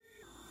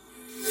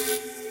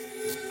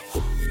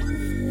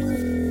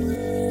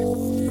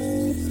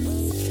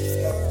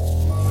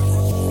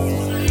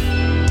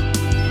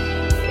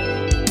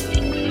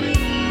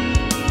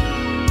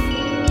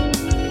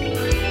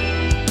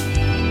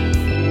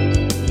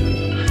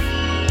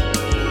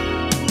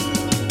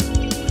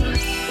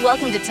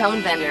Welcome to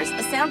Tone Benders,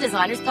 a sound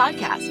designers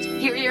podcast.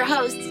 Here are your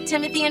hosts,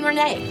 Timothy and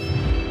Renee.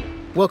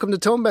 Welcome to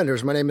Tone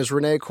Benders. My name is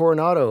Renee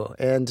Coronado,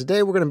 and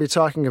today we're going to be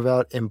talking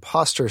about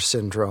imposter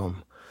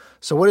syndrome.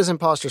 So what is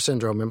imposter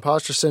syndrome?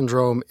 Imposter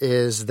syndrome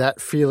is that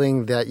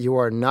feeling that you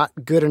are not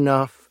good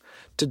enough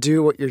to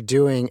do what you're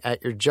doing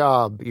at your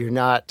job. You're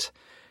not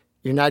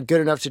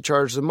good enough to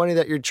charge the money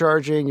that you're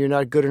charging. You're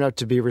not good enough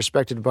to be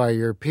respected by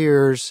your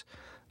peers,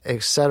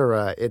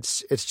 etc.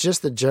 It's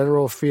just the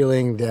general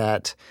feeling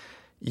that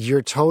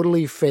you're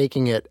totally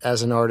faking it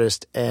as an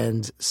artist,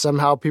 and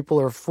somehow people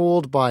are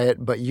fooled by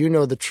it, but you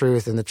know the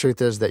truth, and the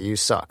truth is that you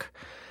suck.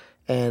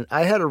 And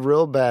I had a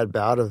real bad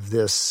bout of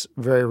this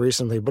very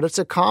recently, but it's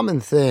a common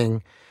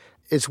thing.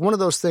 It's one of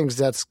those things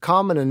that's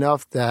common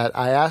enough that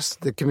I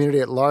asked the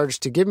community at large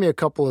to give me a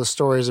couple of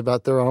stories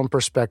about their own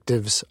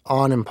perspectives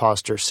on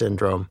imposter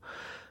syndrome.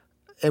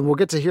 And we'll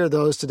get to hear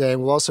those today,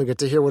 and we'll also get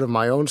to hear one of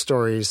my own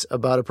stories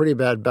about a pretty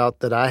bad bout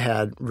that I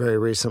had very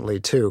recently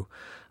too.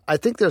 I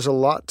think there's a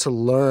lot to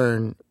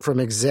learn from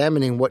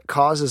examining what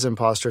causes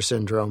imposter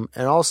syndrome.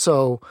 And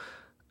also,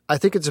 I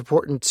think it's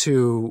important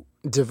to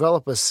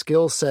develop a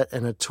skill set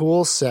and a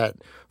tool set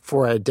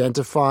for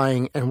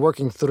identifying and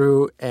working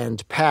through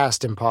and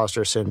past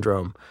imposter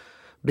syndrome.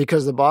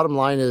 Because the bottom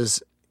line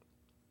is,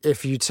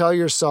 if you tell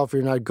yourself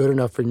you're not good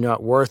enough or you're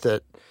not worth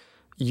it,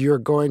 you're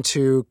going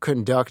to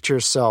conduct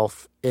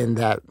yourself in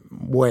that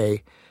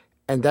way.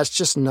 And that's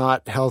just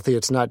not healthy.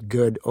 It's not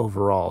good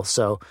overall.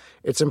 So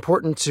it's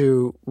important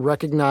to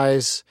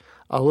recognize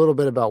a little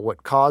bit about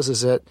what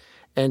causes it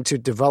and to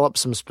develop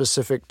some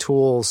specific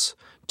tools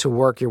to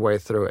work your way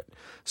through it.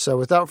 So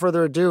without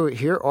further ado,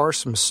 here are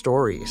some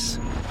stories.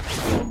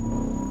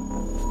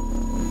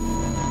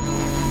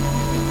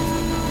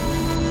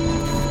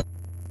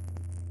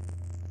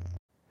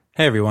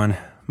 Hey everyone,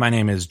 my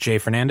name is Jay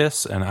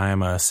Fernandez, and I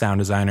am a sound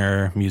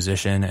designer,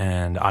 musician,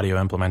 and audio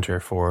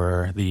implementer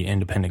for the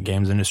independent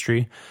games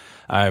industry.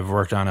 I've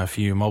worked on a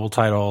few mobile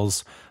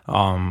titles,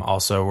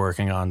 also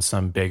working on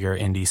some bigger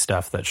indie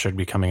stuff that should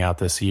be coming out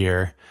this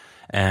year.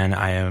 And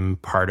I am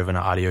part of an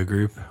audio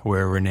group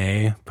where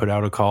Renee put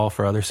out a call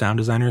for other sound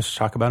designers to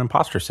talk about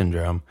imposter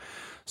syndrome.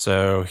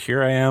 So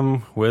here I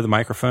am with a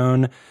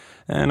microphone,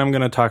 and I'm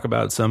going to talk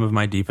about some of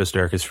my deepest,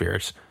 darkest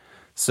fears.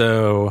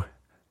 So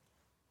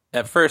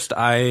at first,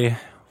 I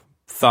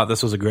thought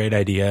this was a great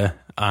idea.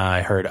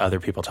 I heard other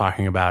people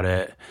talking about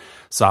it,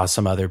 saw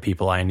some other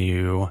people I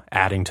knew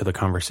adding to the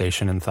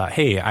conversation, and thought,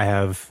 hey, I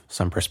have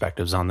some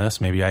perspectives on this.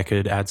 Maybe I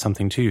could add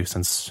something too,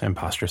 since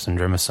imposter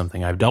syndrome is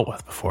something I've dealt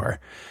with before.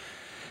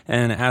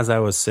 And as I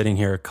was sitting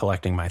here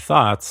collecting my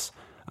thoughts,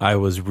 I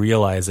was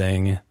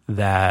realizing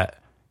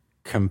that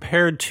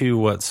compared to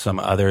what some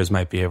others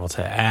might be able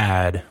to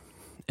add,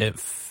 it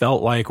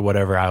felt like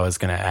whatever I was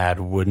going to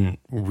add wouldn't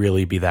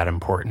really be that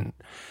important.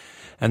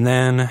 And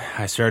then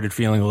I started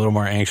feeling a little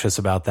more anxious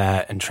about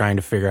that and trying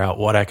to figure out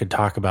what I could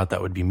talk about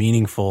that would be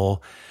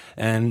meaningful,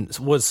 and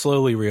was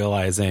slowly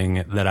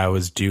realizing that I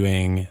was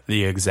doing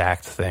the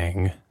exact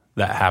thing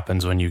that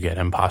happens when you get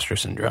imposter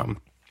syndrome.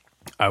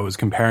 I was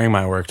comparing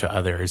my work to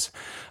others.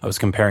 I was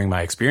comparing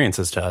my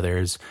experiences to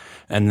others.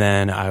 And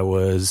then I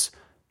was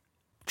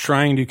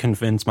trying to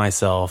convince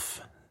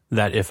myself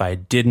that if I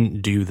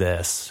didn't do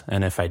this,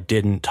 and if I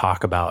didn't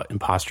talk about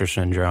imposter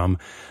syndrome,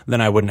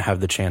 then I wouldn't have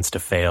the chance to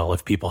fail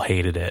if people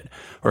hated it,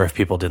 or if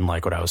people didn't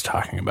like what I was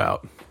talking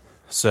about.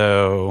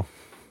 So,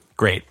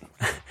 great.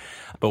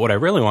 But what I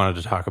really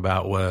wanted to talk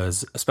about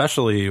was,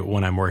 especially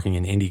when I'm working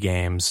in indie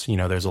games,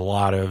 there's a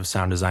lot of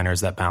sound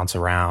designers that bounce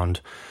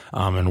around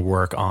and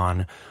work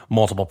on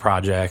multiple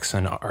projects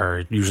and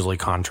are usually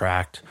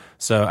contract.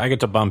 So I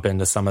get to bump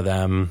into some of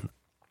them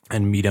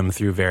and meet them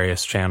through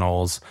various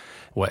channels.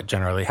 What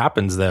generally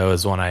happens, though,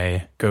 is when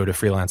I go to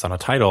freelance on a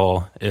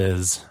title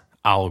is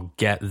I'll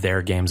get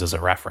their games as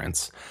a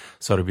reference.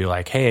 So to be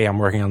like, hey, I'm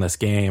working on this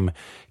game.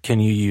 Can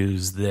you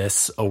use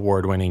this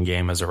award-winning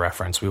game as a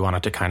reference? We want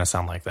it to kind of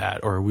sound like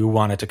that. Or we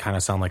want it to kind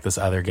of sound like this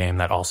other game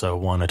that also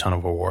won a ton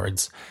of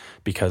awards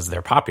because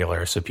they're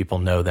popular, so people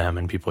know them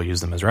and people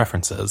use them as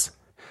references.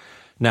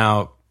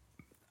 Now,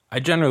 I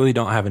generally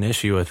don't have an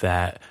issue with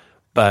that,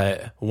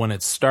 but when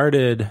it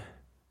started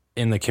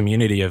in the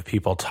community of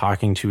people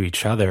talking to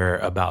each other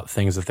about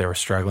things that they were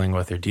struggling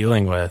with or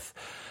dealing with,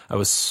 I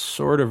was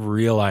sort of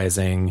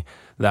realizing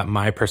that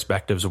my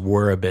perspectives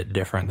were a bit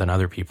different than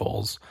other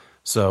people's.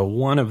 So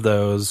one of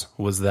those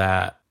was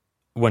that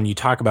when you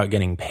talk about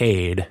getting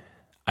paid,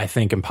 I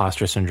think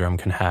imposter syndrome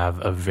can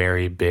have a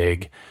very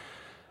big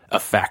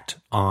effect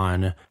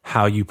on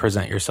how you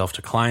present yourself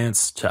to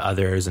clients, to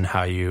others, and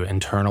how you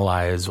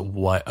internalize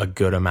what a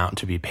good amount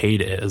to be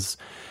paid is.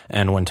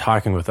 And when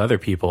talking with other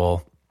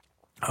people,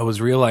 I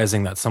was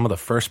realizing that some of the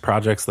first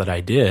projects that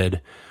I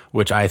did,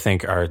 which I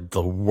think are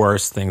the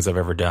worst things I've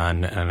ever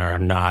done and are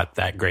not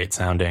that great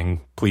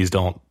sounding, please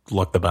don't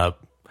look them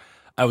up.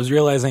 I was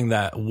realizing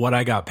that what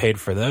I got paid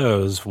for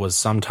those was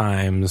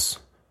sometimes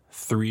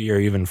 3 or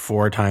even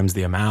 4 times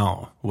the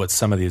amount what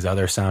some of these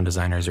other sound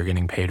designers are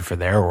getting paid for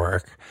their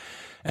work.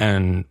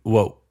 And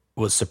what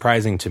was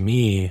surprising to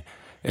me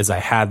is I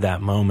had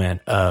that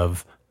moment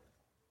of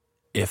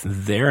if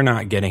they're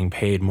not getting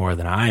paid more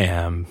than I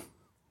am,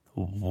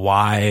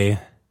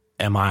 why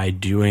am I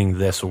doing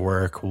this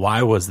work?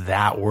 Why was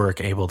that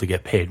work able to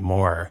get paid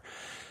more?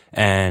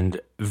 And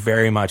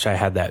very much I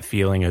had that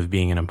feeling of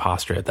being an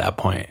imposter at that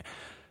point.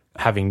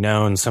 Having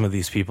known some of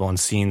these people and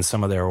seen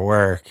some of their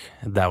work,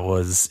 that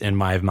was, in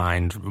my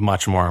mind,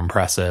 much more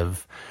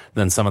impressive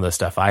than some of the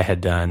stuff I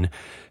had done.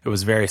 It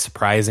was very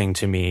surprising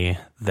to me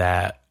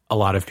that a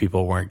lot of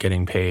people weren't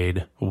getting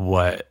paid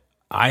what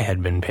I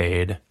had been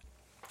paid.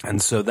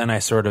 And so then I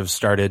sort of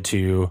started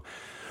to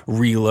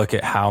relook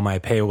at how my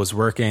pay was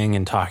working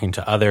and talking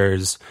to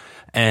others,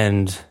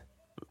 and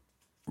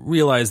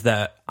realized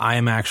that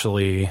I'm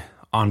actually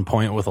on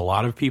point with a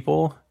lot of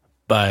people,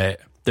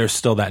 but there's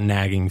still that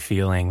nagging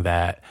feeling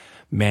that,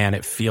 man,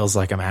 it feels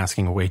like I'm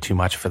asking way too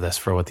much for this,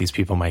 for what these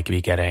people might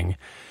be getting.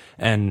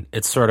 And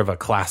it's sort of a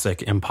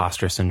classic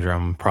imposter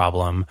syndrome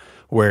problem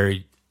where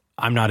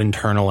I'm not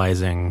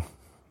internalizing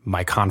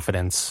my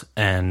confidence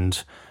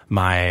and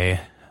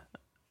my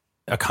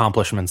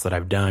accomplishments that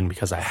I've done,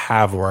 because I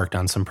have worked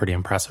on some pretty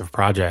impressive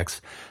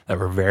projects that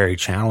were very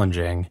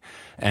challenging.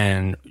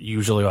 And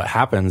usually what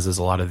happens is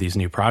a lot of these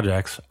new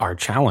projects are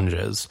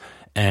challenges,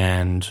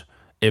 and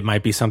it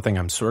might be something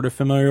I'm sort of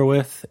familiar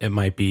with. It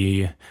might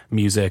be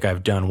music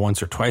I've done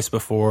once or twice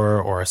before,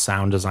 or a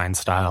sound design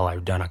style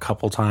I've done a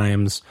couple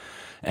times.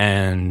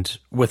 And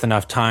with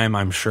enough time,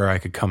 I'm sure I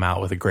could come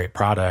out with a great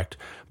product.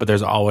 But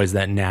there's always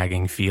that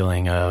nagging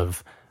feeling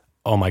of,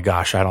 oh my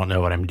gosh, I don't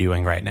know what I'm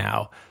doing right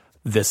now.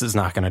 This is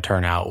not going to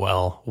turn out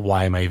well.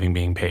 Why am I even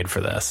being paid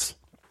for this?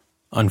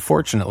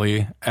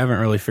 Unfortunately, I haven't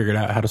really figured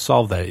out how to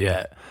solve that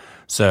yet.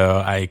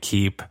 So I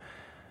keep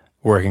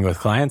working with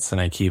clients, and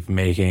I keep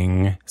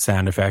making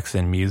sound effects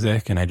and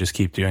music, and I just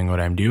keep doing what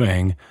I'm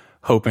doing,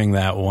 hoping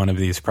that one of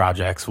these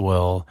projects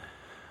will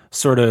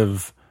sort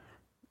of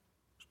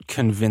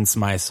convince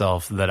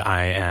myself that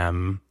I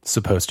am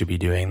supposed to be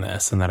doing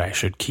this and that I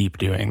should keep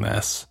doing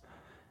this,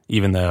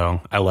 even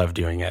though I love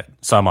doing it.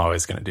 So I'm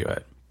always going to do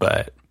it,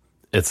 but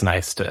it's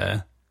nice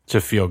to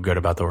feel good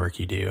about the work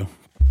you do.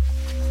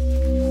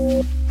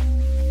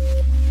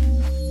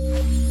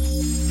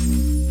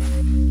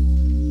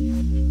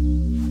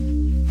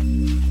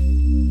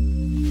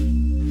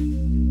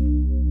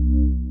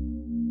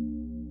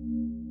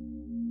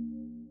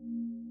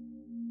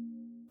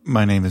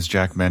 My name is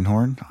Jack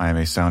Menhorn. I am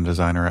a sound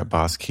designer at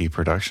Boss Key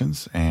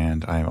Productions,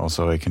 and I am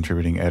also a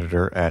contributing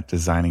editor at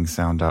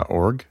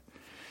designingsound.org.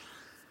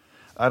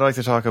 I'd like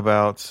to talk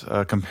about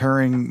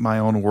comparing my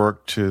own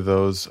work to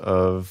those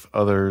of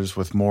others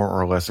with more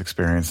or less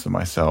experience than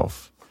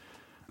myself.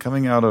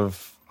 Coming out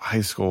of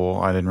high school,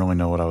 I didn't really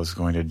know what I was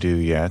going to do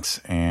yet,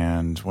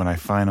 and when I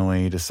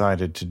finally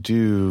decided to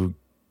do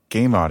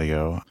game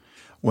audio,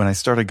 when I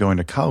started going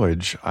to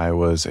college, I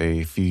was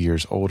a few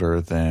years older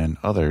than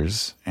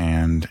others,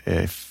 and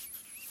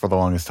for the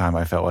longest time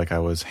I felt like I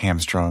was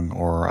hamstrung,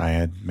 or I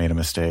had made a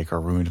mistake or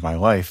ruined my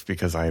life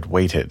because I had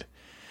waited.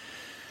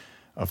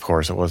 Of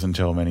course, it wasn't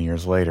until many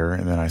years later,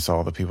 and then I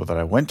saw the people that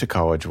I went to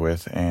college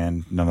with,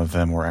 and none of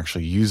them were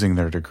actually using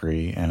their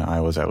degree, and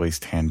I was at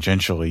least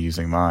tangentially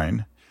using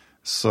mine.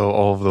 So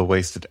all of the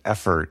wasted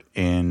effort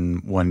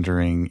in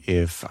wondering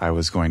if I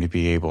was going to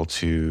be able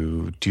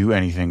to do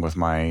anything with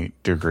my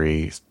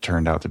degree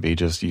turned out to be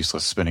just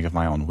useless spinning of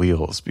my own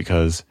wheels,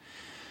 because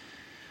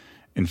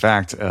in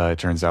fact, it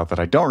turns out that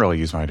I don't really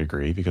use my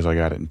degree because I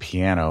got it in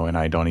piano, and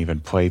I don't even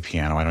play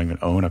piano. I don't even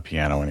own a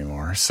piano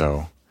anymore.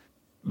 So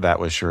that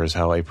was sure as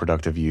hell a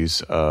productive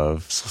use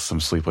of some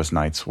sleepless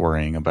nights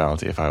worrying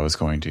about if I was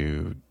going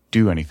to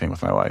do anything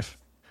with my life.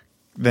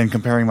 Then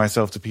comparing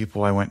myself to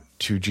people I went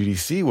to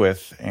GDC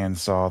with and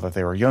saw that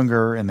they were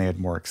younger and they had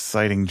more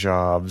exciting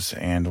jobs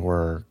and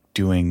were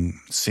doing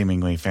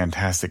seemingly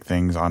fantastic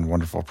things on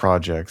wonderful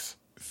projects.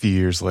 A few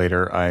years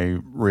later, I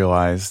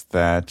realized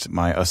that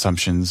my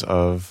assumptions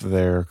of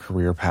their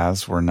career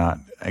paths were not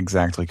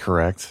exactly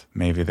correct.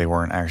 Maybe they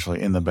weren't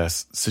actually in the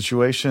best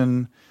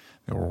situation.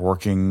 They were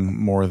working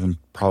more than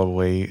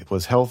probably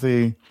was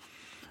healthy.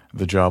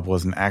 The job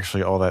wasn't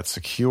actually all that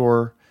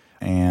secure,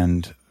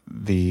 and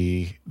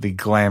the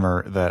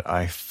glamour that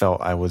I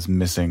felt I was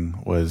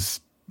missing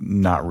was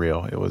not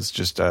real. It was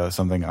just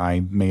something I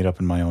made up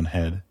in my own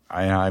head.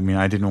 I mean,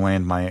 I didn't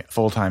land my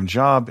full-time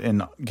job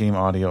in game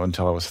audio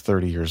until I was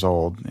 30 years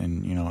old.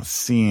 And, you know,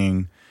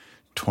 seeing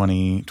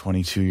 20,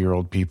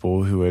 22-year-old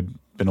people who had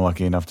been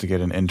lucky enough to get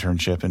an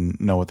internship and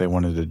know what they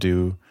wanted to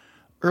do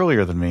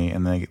earlier than me,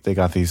 and they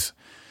got these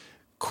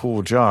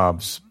cool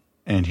jobs.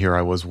 And here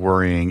I was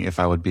worrying if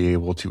I would be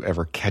able to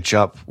ever catch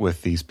up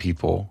with these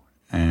people,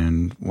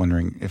 and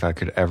wondering if I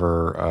could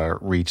ever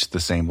reach the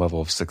same level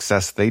of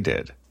success they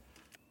did.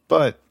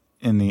 But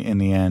in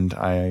the end,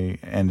 I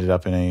ended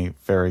up in a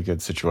very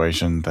good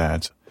situation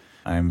that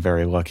I'm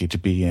very lucky to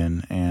be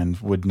in, and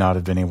would not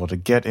have been able to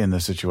get in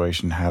the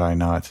situation had I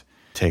not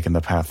taken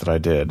the path that I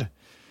did.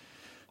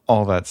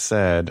 All that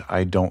said,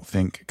 I don't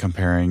think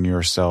comparing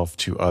yourself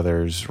to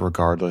others,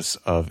 regardless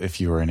of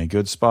if you are in a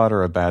good spot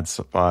or a bad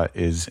spot,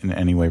 is in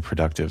any way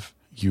productive.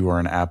 You are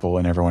an apple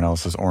and everyone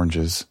else is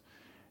oranges.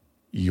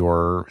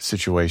 your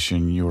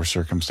situation, your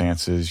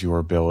circumstances, your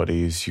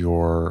abilities,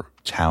 your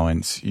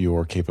talents,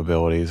 your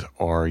capabilities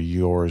are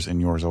yours and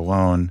yours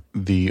alone.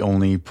 The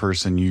only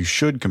person you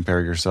should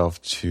compare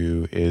yourself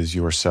to is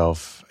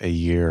yourself a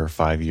year,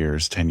 5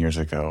 years, 10 years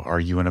ago. Are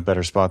you in a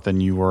better spot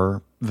than you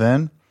were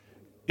then?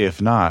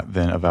 If not,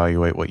 then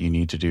evaluate what you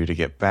need to do to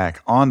get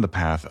back on the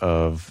path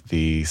of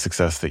the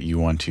success that you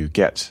want to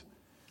get.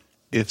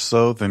 If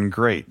so, then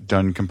great.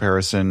 Done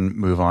comparison,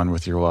 move on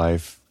with your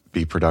life,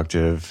 be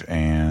productive,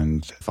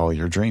 and follow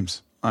your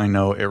dreams. I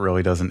know it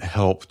really doesn't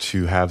help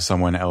to have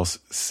someone else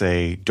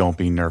say, don't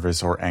be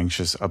nervous or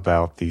anxious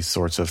about these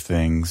sorts of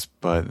things,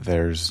 but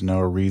there's no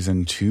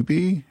reason to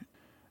be.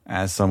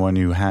 As someone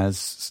who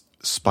has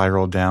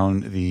spiraled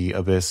down the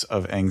abyss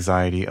of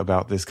anxiety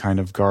about this kind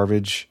of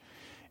garbage,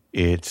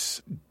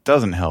 it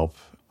doesn't help.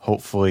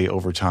 Hopefully,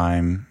 over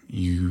time,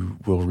 you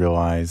will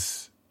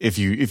realize, if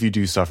you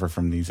do suffer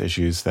from these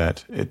issues,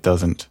 that it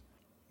doesn't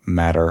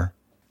matter,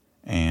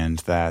 and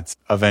that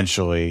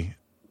eventually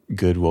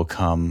good will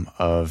come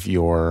of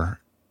your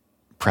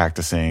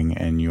practicing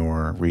and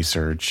your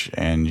research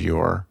and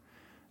your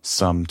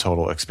sum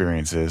total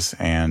experiences.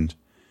 And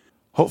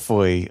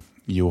hopefully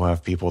you'll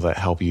have people that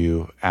help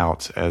you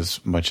out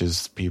as much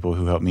as people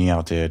who helped me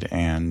out did,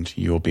 and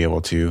you'll be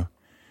able to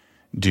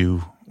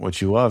do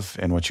what you love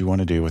and what you want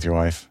to do with your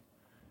life.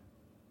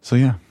 So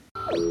yeah.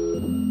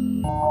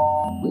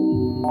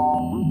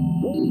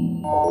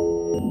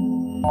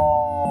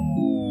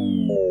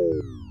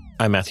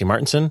 I'm Matthew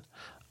Martinson.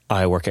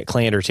 I work at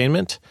Clay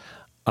Entertainment.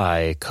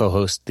 I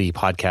co-host the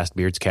podcast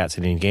Beards, Cats,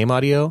 and In-Game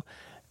Audio,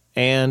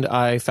 and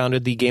I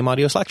founded the Game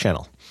Audio Slack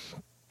channel.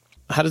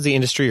 How does the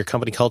industry or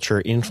company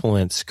culture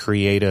influence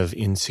creative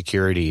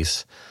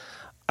insecurities?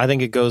 I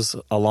think it goes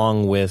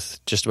along with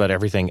just about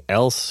everything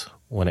else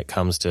when it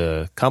comes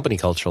to company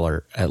culture,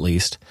 or at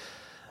least.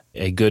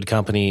 A good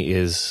company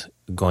is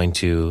going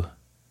to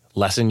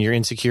lessen your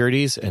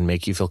insecurities and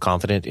make you feel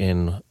confident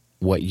in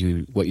what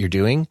you're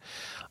doing.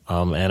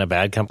 And a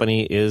bad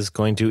company is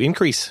going to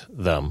increase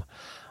them.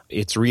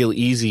 It's real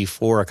easy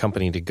for a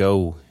company to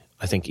go,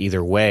 I think,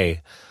 either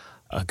way.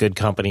 A good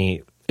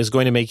company is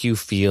going to make you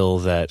feel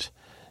that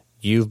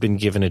you've been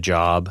given a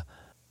job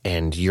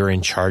and you're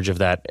in charge of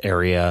that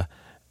area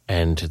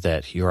and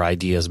that your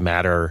ideas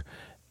matter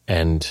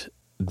and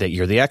that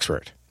you're the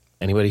expert.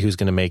 Anybody who's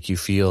going to make you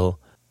feel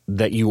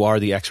that you are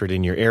the expert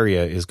in your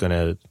area is going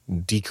to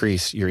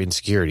decrease your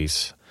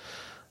insecurities,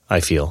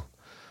 I feel.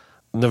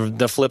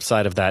 The flip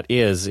side of that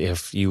is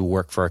if you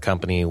work for a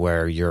company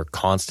where you're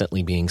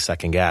constantly being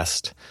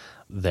second-guessed,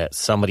 that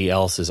somebody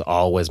else is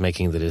always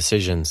making the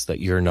decisions, that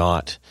you're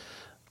not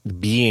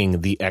being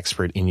the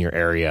expert in your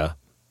area,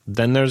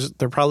 then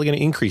they're probably going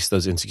to increase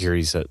those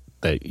insecurities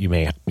that you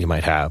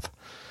might have.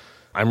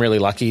 I'm really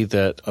lucky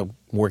that I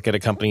work at a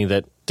company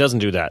that doesn't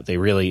do that. They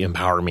really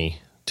empower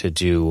me to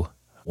do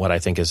what I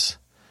think is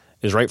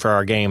right for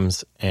our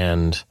games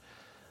and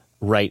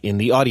right in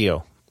the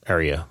audio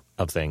area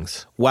of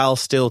things, while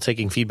still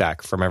taking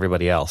feedback from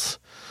everybody else.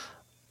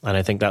 And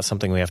I think that's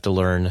something we have to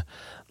learn,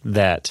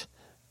 that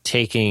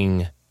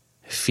taking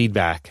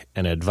feedback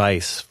and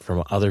advice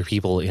from other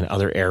people in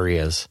other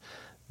areas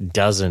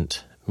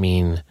doesn't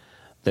mean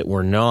that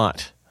we're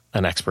not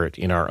an expert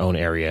in our own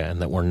area and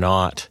that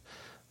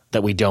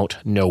we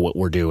don't know what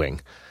we're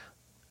doing.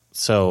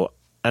 So,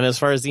 and as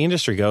far as the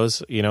industry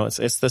goes,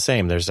 it's the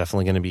same. There's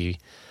definitely going to be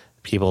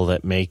people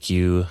that make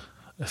you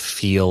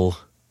feel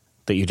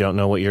that you don't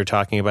know what you're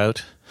talking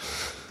about,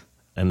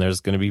 and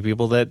there's going to be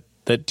people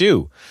that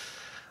do.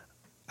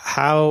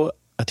 How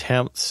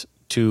attempts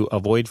to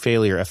avoid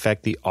failure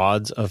affect the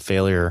odds of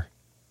failure?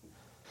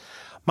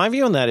 My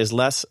view on that is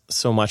less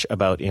so much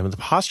about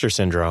imposter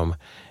syndrome.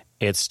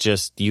 It's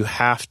just you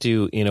have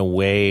to, in a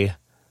way,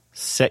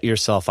 set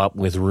yourself up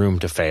with room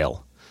to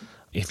fail.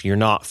 If you're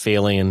not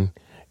failing,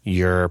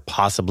 you're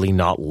possibly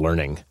not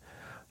learning.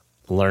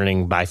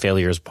 Learning by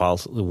failure is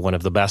one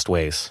of the best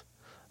ways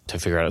to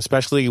figure out,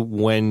 especially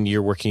when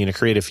you're working in a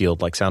creative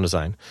field like sound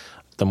design.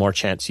 The more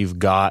chance you've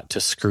got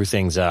to screw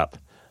things up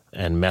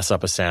and mess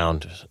up a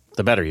sound,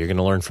 the better. You're going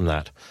to learn from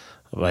that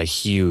by a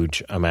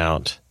huge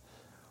amount.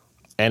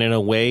 And in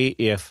a way,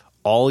 if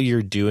all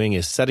you're doing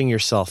is setting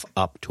yourself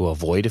up to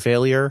avoid a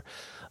failure,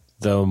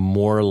 the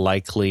more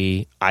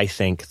likely I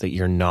think that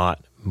you're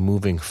not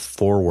moving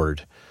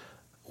forward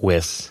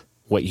with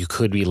what you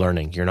could be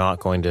learning. You're not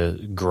going to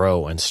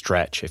grow and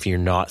stretch if you're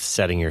not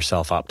setting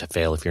yourself up to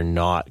fail, if you're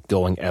not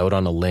going out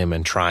on a limb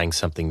and trying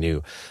something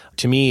new.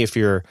 To me, if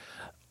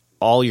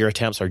all your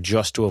attempts are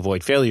just to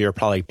avoid failure, you're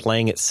probably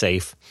playing it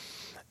safe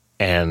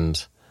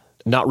and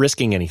not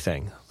risking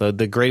anything.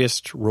 The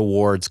greatest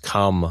rewards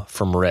come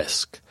from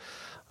risk.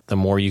 The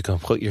more you can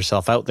put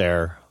yourself out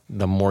there,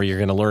 the more you're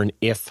going to learn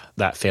if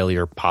that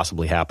failure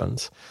possibly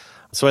happens.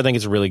 So I think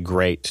it's really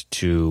great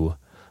to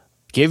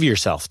give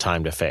yourself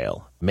time to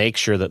fail. Make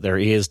sure that there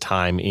is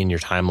time in your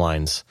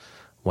timelines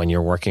when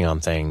you're working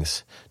on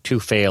things to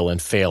fail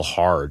and fail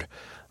hard.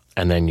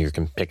 And then you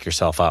can pick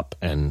yourself up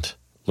and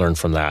learn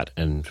from that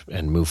and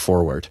move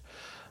forward.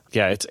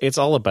 Yeah, it's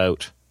all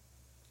about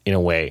in a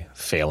way,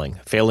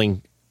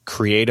 failing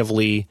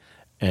creatively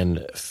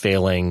and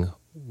failing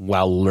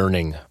while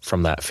learning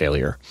from that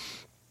failure.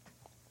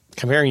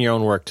 Comparing your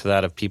own work to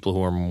that of people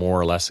who are more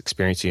or less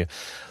experienced than you,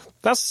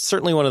 that's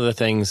certainly one of the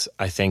things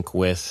I think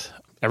with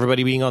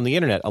everybody being on the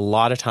internet. A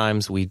lot of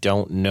times we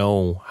don't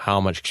know how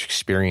much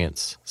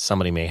experience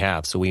somebody may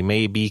have. So we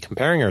may be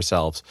comparing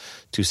ourselves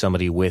to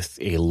somebody with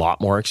a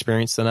lot more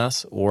experience than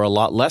us or a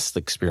lot less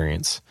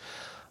experience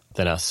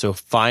than us. So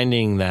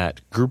finding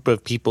that group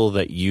of people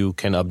that you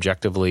can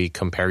objectively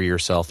compare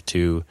yourself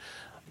to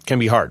can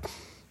be hard.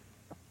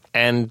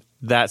 And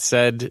that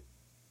said,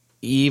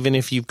 even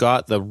if you've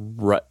got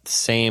the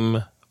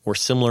same or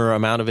similar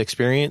amount of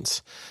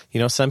experience,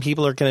 some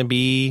people are going to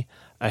be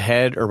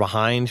ahead or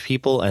behind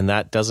people, and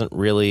that doesn't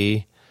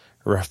really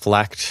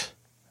reflect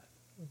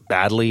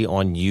badly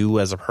on you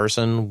as a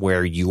person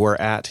where you are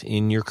at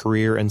in your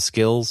career and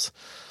skills.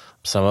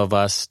 Some of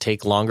us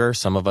take longer.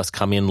 Some of us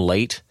come in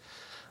late.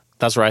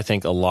 That's where I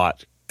think a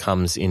lot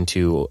comes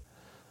into,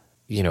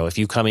 if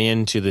you come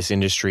into this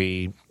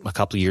industry a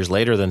couple of years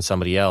later than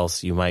somebody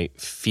else, you might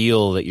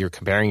feel that you're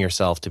comparing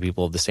yourself to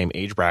people of the same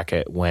age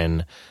bracket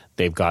when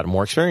they've got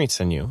more experience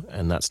than you.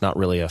 And that's not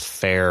really a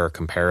fair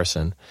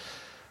comparison.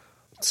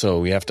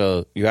 So you have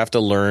to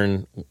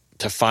learn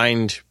to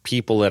find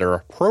people that are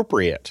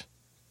appropriate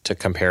to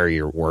compare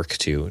your work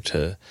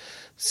to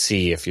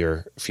see if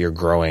you're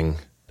growing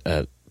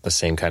at the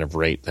same kind of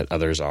rate that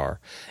others are.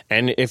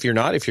 And if you're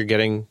not, if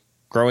you're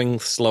growing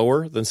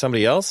slower than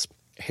somebody else,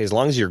 as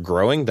long as you're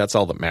growing, that's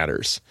all that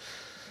matters.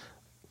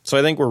 So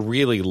I think we're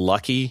really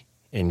lucky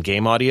in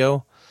game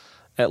audio,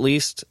 at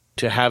least,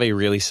 to have a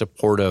really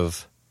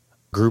supportive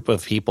group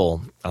of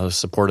people, a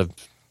supportive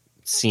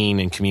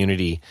scene and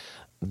community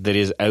that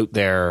is out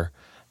there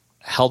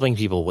helping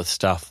people with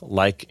stuff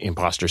like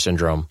imposter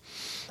syndrome,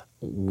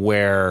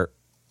 where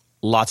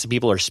lots of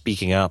people are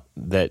speaking up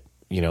that,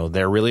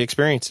 they're really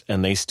experienced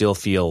and they still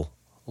feel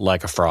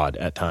like a fraud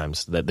at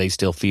times, that they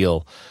still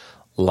feel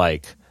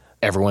like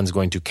everyone's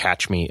going to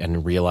catch me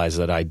and realize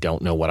that I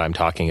don't know what I'm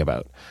talking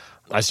about.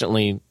 I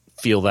certainly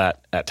feel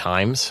that at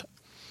times.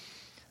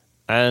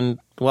 And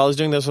while I was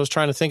doing this, I was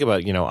trying to think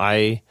about,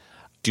 I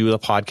do the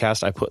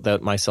podcast. I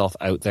put myself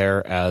out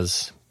there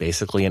as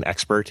basically an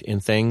expert in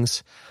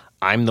things.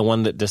 I'm the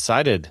one that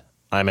decided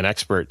I'm an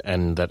expert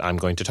and that I'm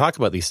going to talk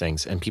about these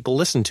things, and people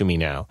listen to me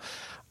now.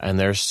 And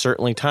there's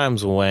certainly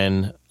times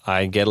when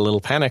I get a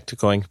little panicked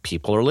going,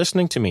 people are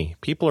listening to me.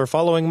 People are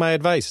following my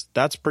advice.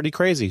 That's pretty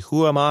crazy.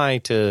 Who am I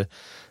to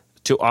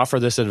offer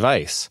this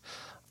advice?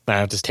 I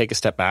have to take a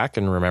step back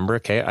and remember,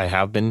 okay, I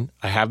have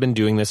been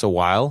doing this a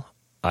while.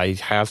 I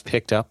have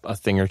picked up a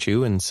thing or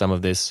two, and some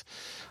of this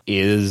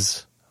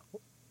is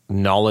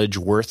knowledge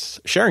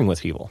worth sharing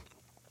with people.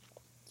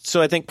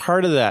 So I think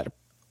part of that,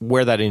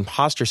 where that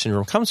imposter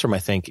syndrome comes from, I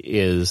think,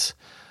 is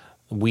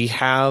we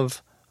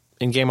have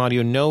in game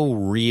audio no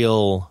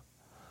real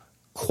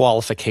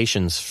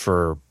qualifications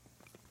for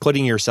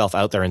putting yourself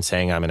out there and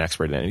saying I'm an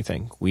expert in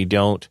anything. We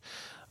don't.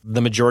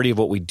 The majority of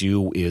what we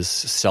do is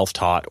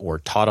self-taught or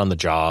taught on the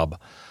job.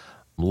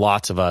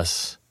 Lots of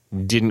us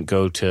didn't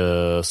go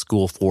to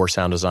school for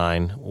sound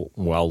design.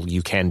 Well,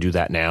 you can do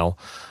that now.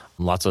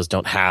 Lots of us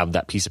don't have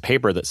that piece of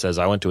paper that says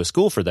I went to a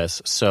school for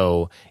this.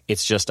 So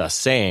it's just us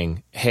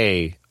saying,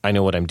 hey, I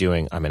know what I'm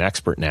doing. I'm an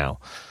expert now.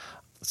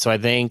 So I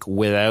think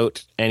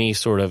without any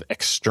sort of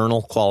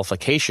external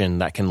qualification,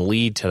 that can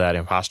lead to that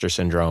imposter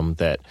syndrome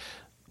that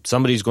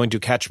somebody's going to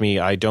catch me.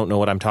 I don't know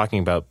what I'm talking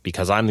about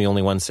because I'm the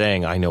only one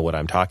saying I know what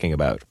I'm talking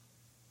about.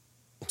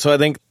 So I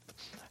think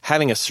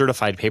having a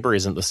certified paper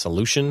isn't the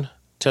solution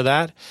to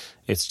that.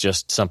 It's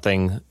just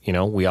something,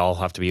 we all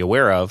have to be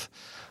aware of.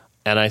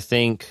 And I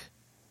think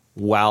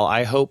while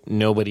I hope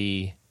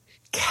nobody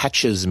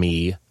catches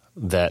me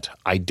that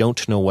I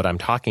don't know what I'm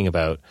talking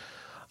about,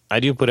 I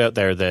do put out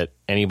there that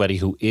anybody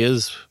who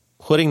is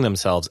putting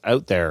themselves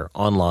out there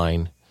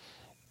online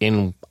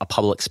in a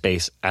public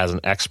space as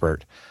an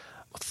expert,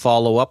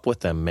 follow up with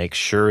them, make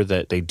sure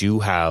that they do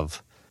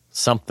have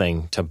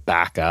something to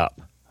back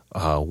up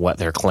what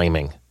they're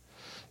claiming.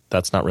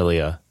 That's not really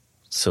a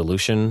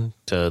solution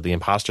to the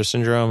imposter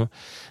syndrome.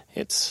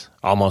 It's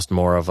almost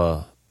more of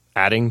a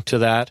adding to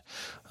that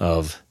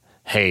of,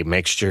 hey,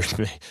 make sure,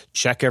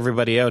 check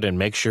everybody out and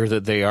make sure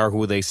that they are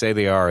who they say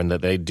they are and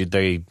that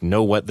they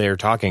know what they're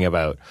talking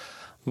about.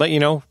 But,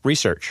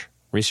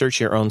 research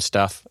your own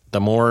stuff.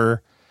 The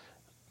more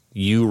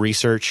you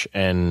research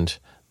and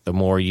the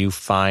more you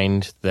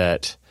find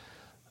that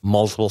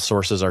multiple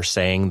sources are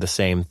saying the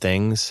same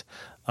things,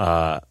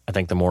 I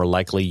think the more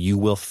likely you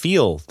will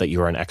feel that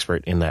you are an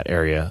expert in that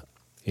area,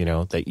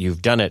 that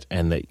you've done it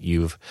and that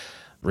you've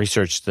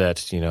researched that,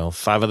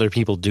 5 other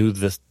people do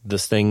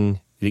this thing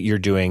that you're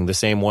doing the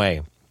same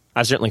way.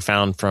 I've certainly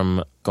found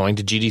from going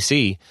to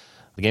GDC,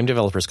 the Game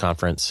Developers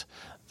Conference,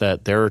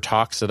 that there are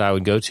talks that I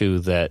would go to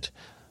that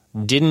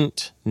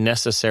didn't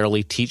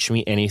necessarily teach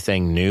me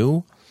anything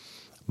new,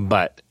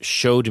 but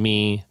showed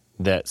me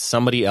that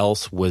somebody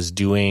else was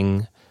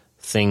doing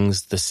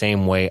things the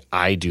same way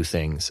I do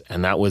things.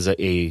 And that was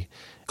a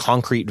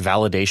concrete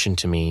validation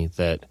to me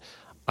that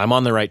I'm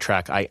on the right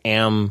track.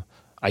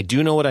 I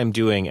do know what I'm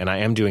doing, and I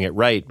am doing it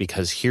right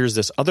because here's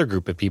this other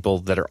group of people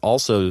that are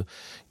also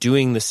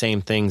doing the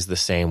same things the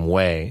same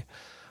way.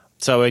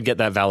 So I'd get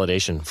that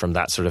validation from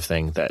that sort of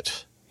thing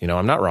that,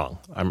 I'm not wrong.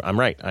 I'm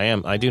right.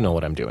 I do know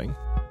what I'm doing.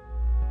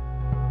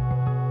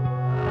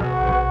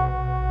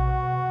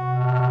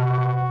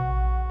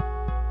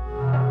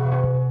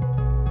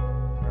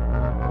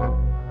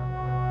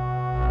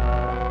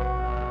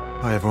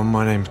 Hi everyone,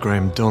 my name's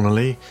Graham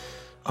Donnelly.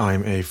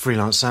 I'm a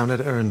freelance sound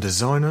editor and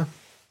designer.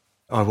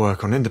 I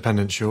work on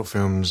independent short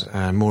films,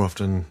 and more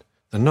often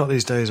than not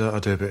these days I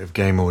do a bit of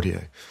game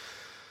audio.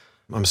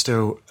 I'm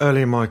still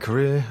early in my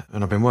career,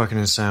 and I've been working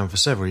in sound for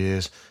several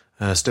years,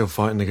 still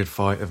fighting the good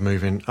fight of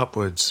moving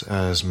upwards,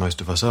 as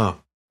most of us are.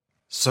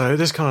 So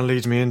this kind of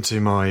leads me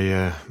into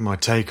my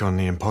take on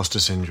the imposter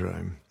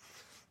syndrome.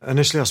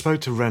 Initially I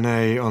spoke to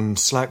Rene on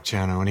Slack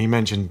channel, and he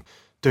mentioned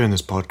doing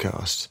this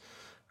podcast.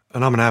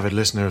 And I'm an avid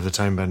listener of the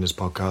Tonebenders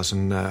podcast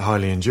and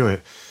highly enjoy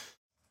it,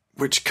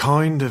 which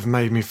kind of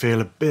made me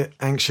feel a bit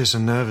anxious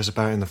and nervous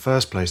about it in the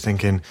first place,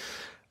 thinking,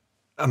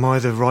 am I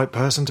the right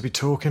person to be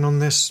talking on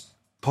this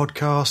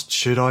podcast?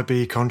 Should I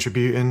be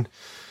contributing?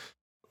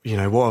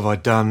 What have I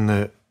done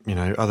that,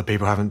 other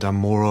people haven't done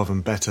more of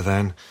and better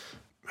than?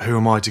 Who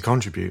am I to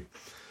contribute?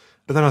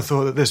 But then I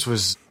thought that this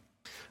was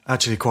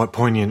actually quite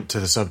poignant to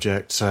the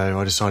subject, so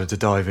I decided to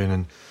dive in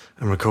and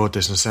record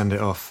this and send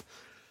it off.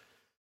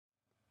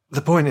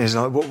 The point is,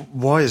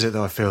 why is it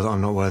that I feel that I'm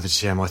not worthy to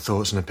share my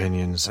thoughts and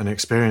opinions and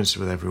experiences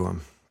with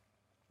everyone?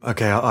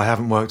 Okay, I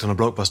haven't worked on a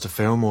blockbuster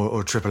film or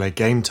a AAA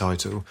game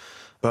title,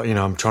 but,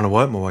 I'm trying to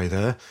work my way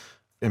there.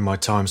 In my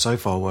time so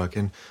far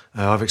working,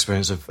 I've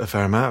experienced a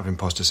fair amount of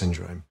imposter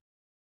syndrome.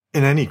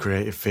 In any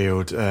creative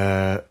field,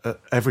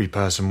 every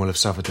person will have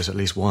suffered this at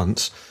least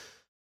once.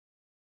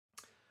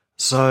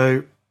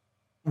 So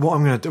what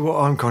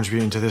I'm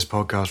contributing to this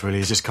podcast really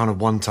is just kind of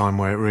one time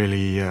where it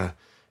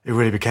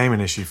really became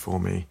an issue for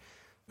me,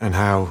 and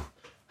how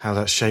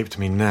that shaped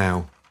me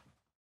now.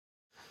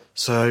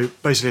 So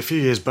basically a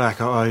few years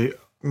back I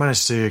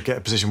managed to get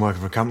a position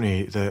working for a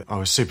company that I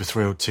was super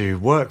thrilled to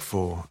work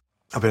for.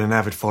 I've been an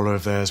avid follower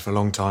of theirs for a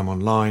long time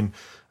online,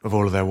 of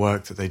all of their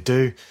work that they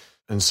do.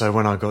 And so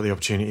when I got the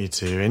opportunity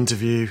to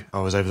interview, I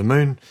was over the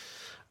moon,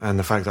 and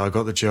the fact that I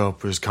got the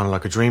job was kind of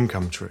like a dream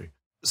come true.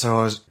 So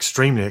I was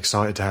extremely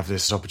excited to have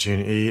this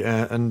opportunity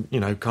and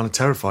kind of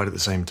terrified at the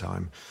same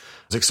time.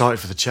 I was excited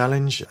for the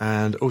challenge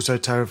and also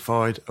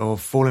terrified of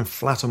falling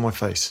flat on my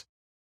face.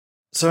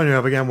 So anyway,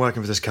 I began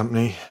working for this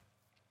company.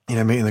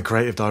 Meeting the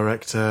creative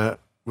director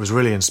was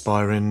really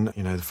inspiring.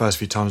 The first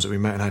few times that we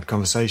met and had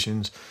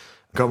conversations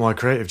got my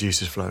creative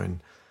juices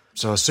flowing.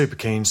 So I was super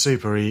keen,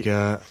 super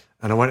eager,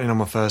 and I went in on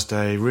my first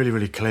day really,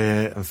 really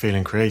clear and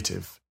feeling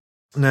creative.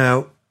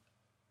 Now,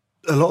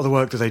 a lot of the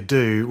work that they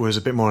do was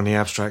a bit more on the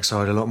abstract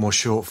side, a lot more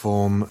short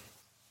form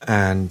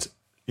and,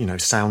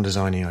 sound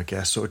designing, I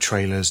guess, sort of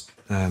trailers,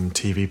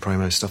 TV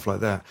promos, stuff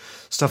like that.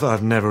 Stuff that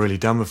I've never really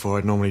done before.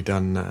 I'd normally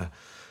done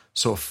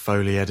sort of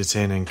Foley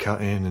editing and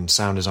cutting and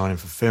sound designing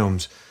for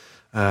films.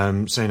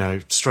 So,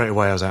 straight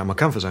away I was out of my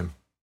comfort zone.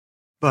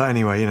 But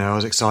anyway, I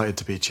was excited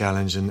to be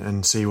challenged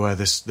and see where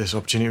this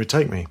opportunity would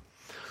take me.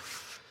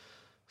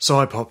 So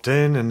I popped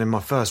in, and in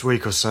my first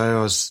week or so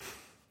I was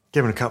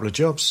given a couple of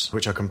jobs,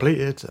 which I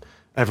completed.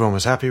 Everyone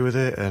was happy with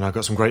it, and I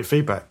got some great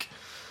feedback.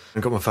 I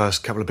got my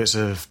first couple of bits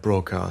of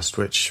broadcast,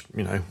 which,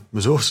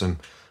 was awesome.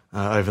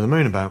 Over the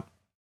moon about.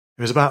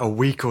 It was about a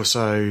week or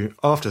so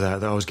after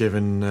that I was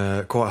given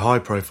quite a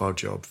high-profile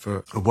job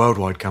for a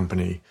worldwide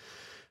company,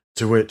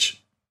 to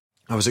which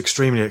I was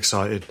extremely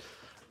excited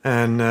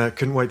and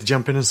couldn't wait to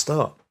jump in and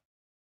start.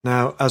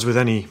 Now, as with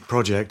any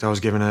project, I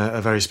was given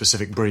a very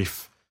specific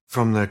brief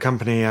from the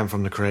company and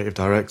from the creative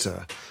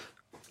director,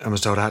 and was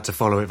told I had to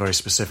follow it very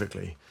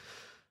specifically.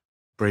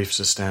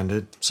 Briefs are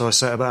standard, so I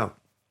set about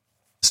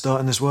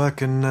starting this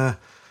work and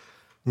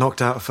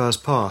knocked out a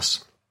first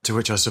pass, to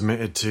which I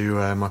submitted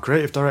to my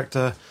creative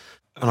director,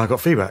 and I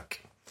got feedback.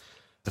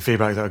 The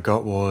feedback that I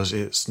got was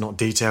it's not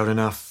detailed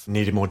enough,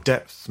 needed more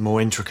depth, more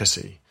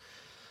intricacy.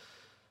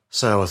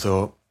 So I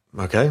thought,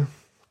 okay,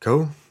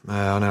 cool.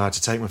 I know how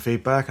to take my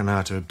feedback, I know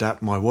how to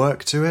adapt my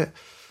work to it.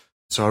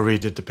 So I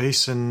redid the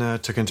piece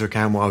and took into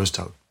account what I was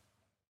told.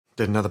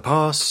 Did another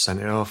pass,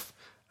 sent it off.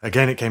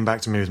 Again, it came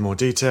back to me with more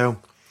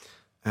detail,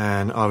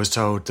 and I was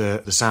told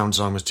that the sound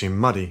design was too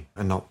muddy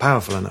and not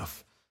powerful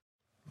enough.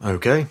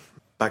 Okay.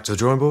 Back to the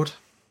drawing board.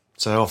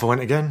 So off I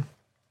went again.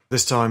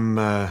 This time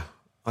I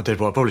did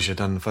what I probably should have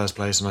done in the first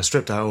place, and I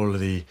stripped out all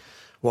of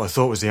what I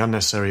thought was the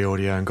unnecessary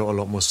audio and got a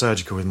lot more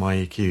surgical with my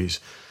EQs.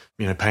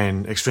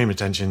 Paying extreme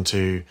attention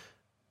to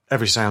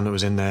every sound that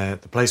was in there,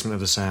 the placement of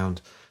the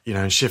sound,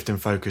 and shifting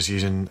focus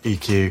using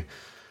EQ,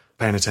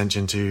 paying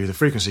attention to the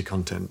frequency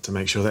content to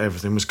make sure that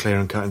everything was clear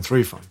and cutting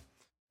through fine.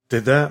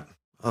 Did that.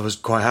 I was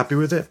quite happy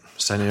with it.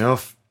 Sent it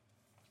off.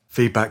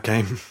 Feedback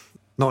came.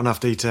 Not enough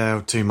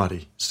detail, too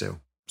muddy still.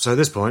 So at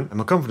this point,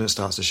 my confidence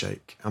starts to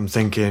shake. I'm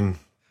thinking,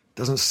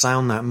 doesn't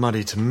sound that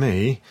muddy to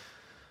me,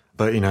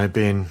 but,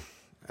 being,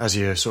 as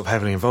you're sort of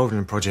heavily involved in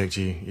a project,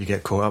 you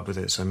get caught up with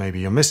it, so maybe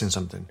you're missing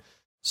something.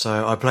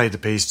 So I played the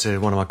piece to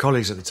one of my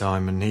colleagues at the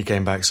time, and he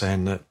came back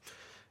saying that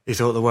he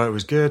thought the work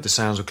was good, the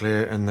sounds were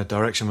clear, and the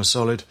direction was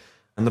solid,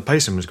 and the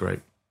pacing was great.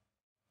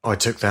 I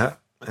took that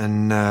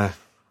and I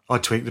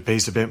tweaked the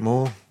piece a bit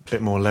more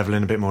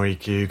leveling, a bit more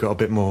EQ, got a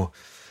bit more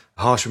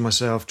harsh with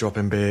myself,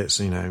 dropping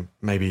bits,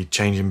 maybe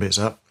changing bits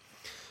up.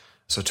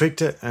 So I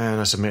tweaked it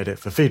and I submitted it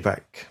for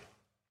feedback.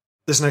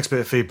 This next bit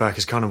of feedback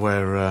is kind of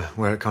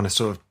where it kind of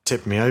sort of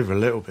tipped me over a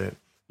little bit.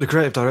 The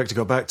creative director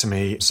got back to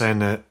me saying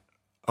that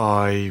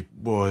I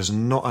was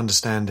not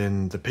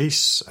understanding the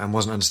piece and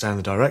wasn't understanding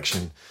the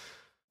direction.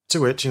 To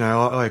which,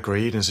 I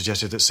agreed and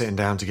suggested that sitting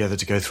down together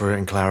to go through it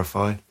and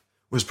clarify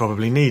was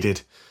probably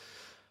needed.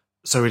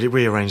 So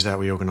we arranged that,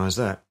 we organised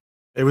that.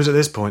 It was at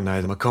this point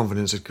now that my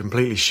confidence had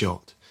completely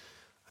shot.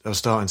 I was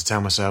starting to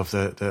tell myself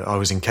that I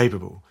was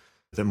incapable,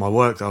 that my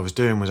work that I was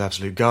doing was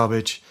absolute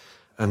garbage,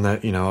 and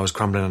that, I was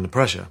crumbling under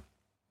pressure.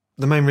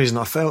 The main reason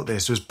I felt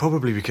this was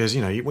probably because,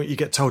 you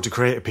get told to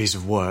create a piece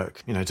of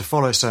work, to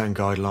follow certain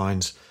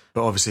guidelines,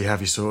 but obviously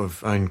have your sort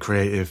of own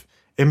creative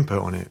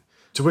input on it,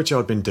 to which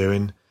I'd been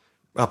doing.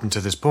 Up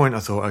until this point, I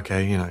thought,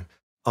 okay,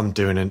 I'm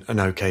doing an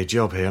okay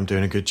job here, I'm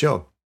doing a good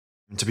job.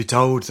 And to be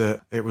told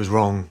that it was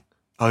wrong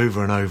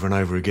over and over and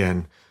over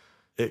again,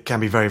 it can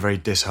be very, very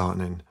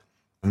disheartening.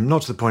 And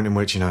not to the point in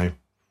which, you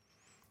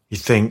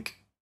think,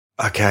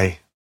 okay,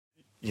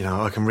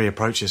 I can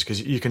reapproach this,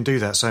 because you can do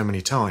that so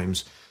many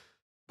times.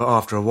 But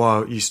after a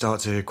while, you start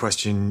to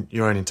question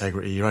your own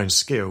integrity, your own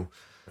skill,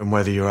 and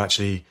whether you're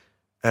actually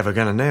ever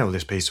going to nail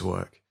this piece of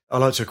work. I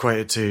like to equate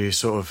it to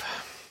sort of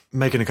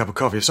making a cup of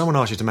coffee. If someone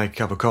asks you to make a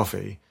cup of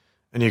coffee,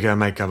 and you go and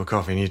make a cup of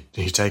coffee, and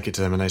you take it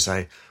to them and they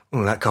say,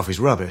 oh, that coffee's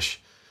rubbish,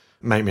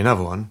 make me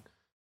another one.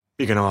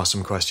 You're going to ask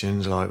some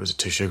questions like, was it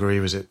too sugary?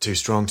 Was it too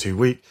strong, too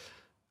weak?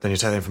 Then you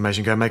take the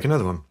information, go and make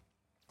another one.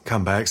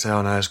 Come back, say,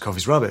 oh no, this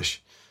coffee's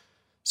rubbish.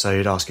 So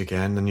you'd ask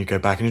again, then you go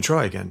back and you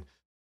try again.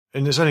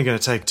 And it's only going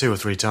to take 2 or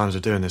 3 times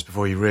of doing this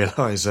before you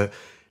realise that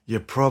you're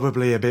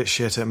probably a bit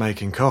shit at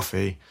making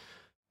coffee.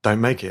 Don't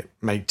make it.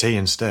 Make tea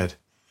instead.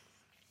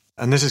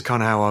 And this is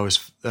kind of how I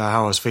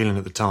was feeling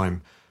at the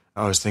time.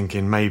 I was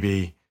thinking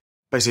maybe,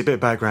 basically a bit of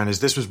background is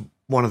this was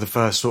one of the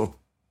first sort of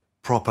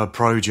proper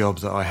pro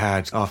jobs that I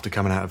had after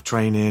coming out of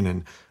training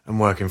and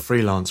working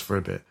freelance for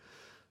a bit.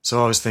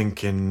 So I was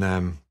thinking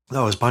that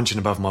I was punching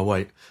above my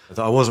weight, that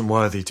I wasn't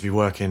worthy to be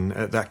working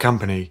at that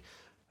company,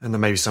 and that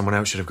maybe someone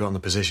else should have gotten the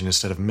position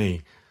instead of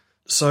me.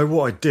 So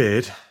what I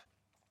did,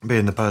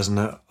 being the person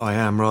that I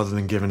am, rather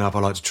than giving up, I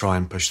like to try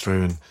and push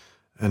through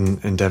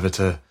and endeavour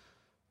to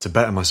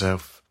better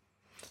myself.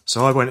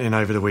 So I went in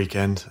over the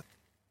weekend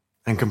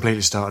and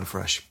completely started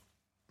fresh.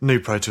 New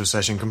Pro Tools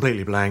session,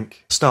 completely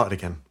blank, started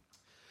again.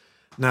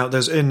 Now,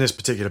 in this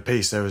particular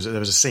piece, there was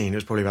a scene, it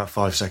was probably about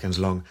 5 seconds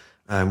long,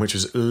 which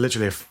was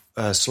literally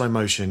a slow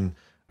motion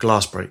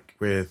glass break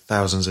with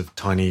thousands of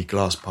tiny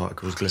glass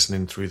particles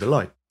glistening through the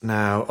light.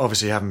 Now,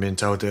 obviously, having been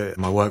told that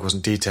my work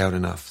wasn't detailed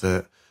enough,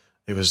 that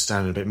it was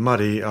sounding a bit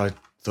muddy, I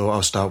thought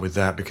I'll start with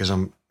that because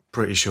I'm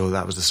pretty sure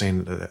that was the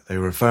scene that they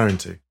were referring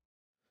to.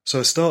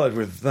 So I started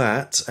with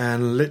that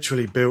and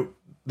literally built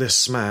this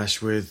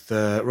smash with,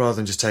 rather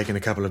than just taking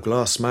a couple of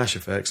glass smash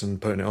effects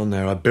and putting it on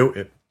there, I built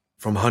it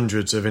from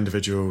hundreds of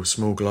individual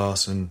small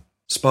glass and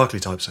sparkly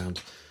type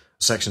sounds,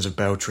 sections of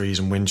bell trees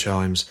and wind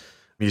chimes,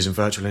 using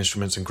virtual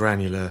instruments and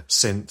granular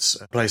synths,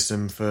 placed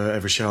them for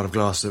every shard of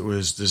glass that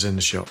was in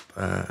the shop.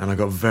 And I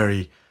got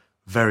very,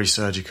 very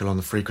surgical on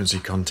the frequency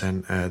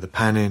content, the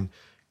panning,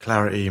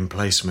 clarity and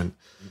placement.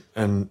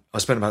 And I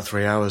spent about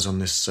 3 hours on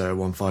this 1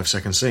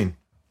 5-second scene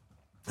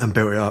and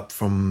built it up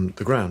from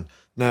the ground.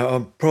 Now,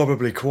 I'm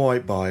probably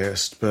quite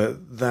biased,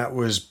 but that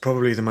was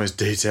probably the most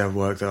detailed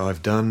work that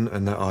I've done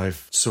and that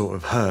I've sort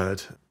of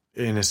heard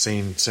in a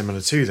scene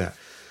similar to that.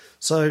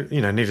 So,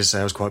 needless to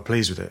say, I was quite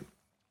pleased with it.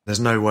 There's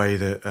no way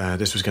that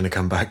this was going to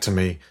come back to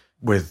me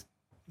with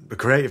the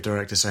creative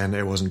director saying that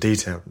it wasn't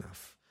detailed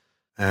enough.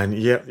 And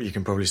yep, you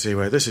can probably see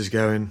where this is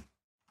going.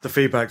 The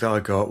feedback that I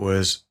got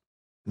was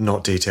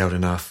not detailed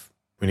enough.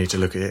 We need to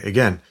look at it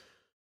again.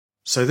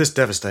 So this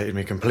devastated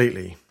me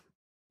completely.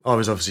 I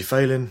was obviously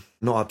failing,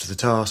 not up to the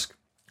task,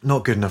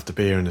 not good enough to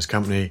be here in this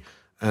company,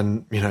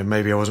 and,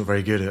 maybe I wasn't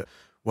very good at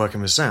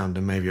working with sound,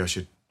 and maybe I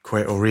should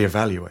quit or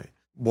reevaluate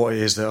what it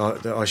is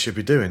that I should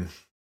be doing.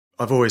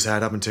 I've always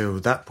had, up until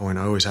that point,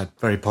 I always had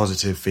very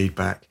positive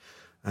feedback.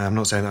 I'm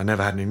not saying that I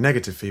never had any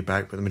negative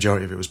feedback, but the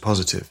majority of it was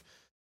positive.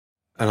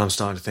 And I'm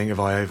starting to think, if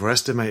I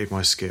overestimated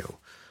my skill,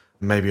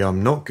 maybe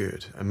I'm not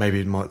good, and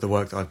maybe the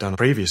work that I've done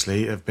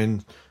previously have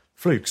been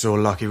flukes or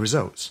lucky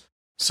results.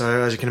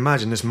 So as you can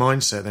imagine, this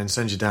mindset then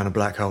sends you down a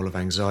black hole of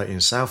anxiety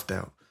and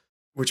self-doubt,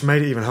 which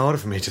made it even harder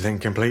for me to then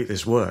complete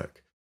this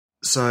work.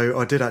 So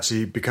I did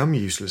actually become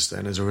useless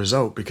then as a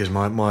result, because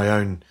my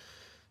own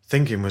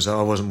thinking was that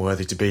I wasn't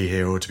worthy to be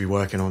here or to be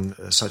working on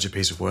such a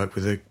piece of work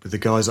with the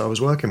guys that I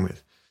was working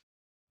with.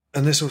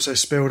 And this also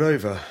spilled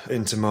over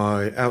into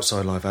my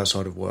outside life,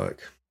 outside of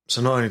work. So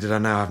not only did I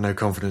now have no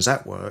confidence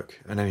at work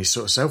and any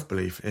sort of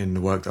self-belief in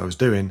the work that I was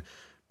doing,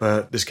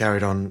 but this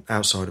carried on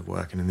outside of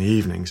work and in the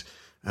evenings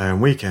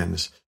and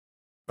weekends.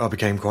 I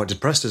became quite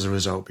depressed as a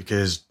result,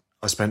 because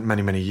I spent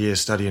many, many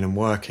years studying and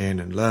working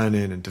and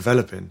learning and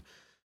developing.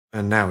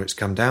 And now it's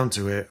come down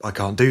to it. I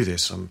can't do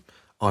this.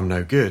 I'm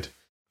no good.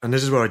 And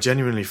this is where I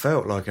genuinely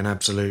felt like an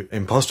absolute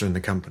imposter in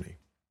the company.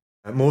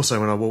 More so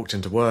when I walked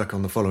into work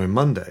on the following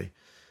Monday,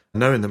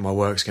 knowing that my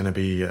work's going to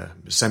be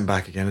sent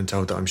back again and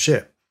told that I'm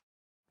shit.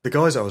 The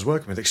guys that I was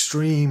working with,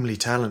 extremely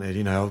talented.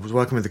 You know, I was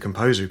working with a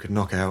composer who could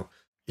knock out,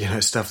 you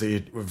know, stuff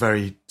that were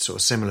very sort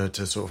of similar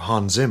to sort of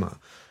Hans Zimmer,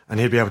 and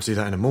he'd be able to do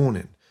that in the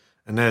morning.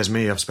 And there's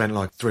me, I've spent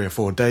like 3 or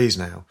 4 days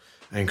now,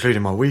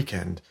 including my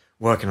weekend,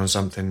 working on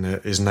something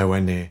that is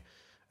nowhere near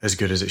as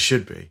good as it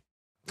should be.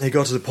 It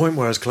got to the point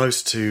where I was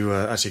close to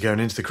actually going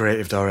into the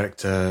creative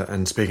director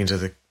and speaking to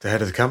the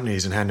head of the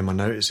companies and handing my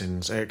notice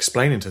in,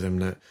 explaining to them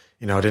that,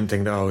 you know, I didn't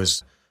think that I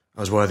was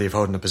worthy of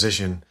holding a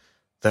position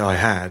that I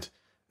had,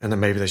 and that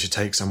maybe they should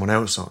take someone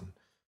else on.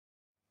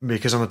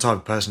 Because I'm the type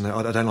of person that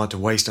I don't like to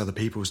waste other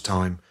people's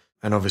time,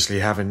 and obviously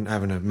having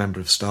a member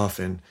of staff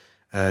in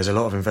is a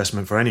lot of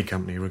investment for any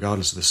company,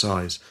 regardless of the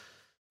size.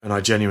 And I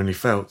genuinely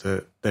felt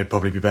that they'd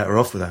probably be better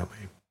off without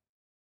me.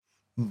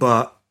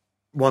 But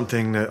one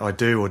thing that I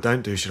do or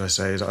don't do, should I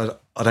say, is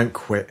I don't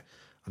quit.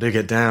 I do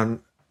get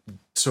down,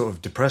 sort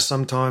of depressed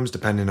sometimes,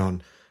 depending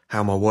on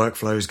how my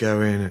workflow's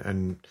going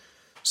and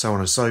so on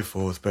and so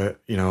forth. But,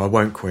 you know, I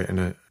won't quit.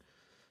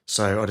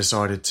 So I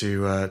decided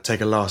to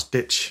take a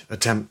last-ditch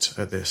attempt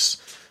at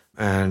this.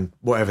 And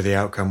whatever the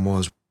outcome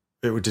was,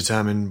 it would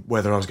determine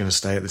whether I was going to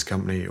stay at this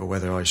company or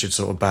whether I should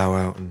sort of bow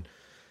out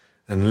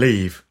and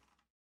leave.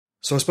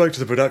 So I spoke to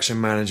the production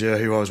manager,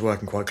 who I was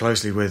working quite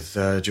closely with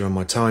during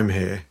my time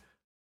here,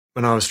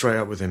 and I was straight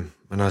up with him.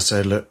 And I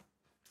said, look,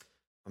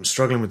 I'm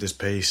struggling with this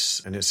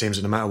piece, and it seems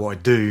that no matter what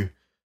I do,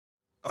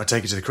 I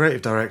take it to the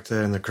creative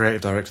director, and the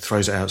creative director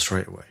throws it out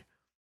straight away.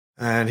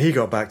 And he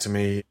got back to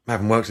me,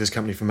 having worked at this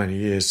company for many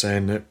years,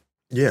 saying that,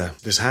 yeah,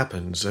 this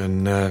happens.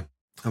 And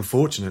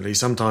unfortunately,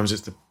 sometimes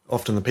it's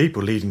often the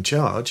people leading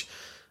charge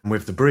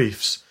with the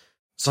briefs.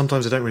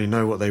 Sometimes they don't really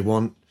know what they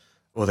want,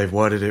 or they've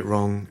worded it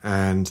wrong,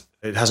 and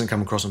it hasn't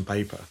come across on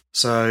paper.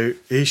 So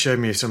he showed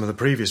me some of the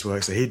previous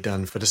works that he'd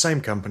done for the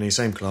same company,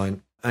 same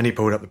client, and he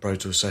pulled up the Pro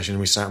Tools session, and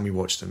we sat and we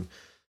watched them.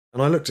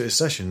 And I looked at his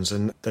sessions,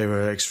 and they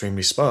were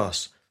extremely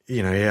sparse.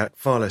 You know, he had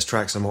far less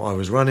tracks than what I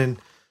was running,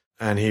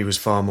 and he was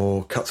far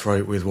more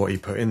cutthroat with what he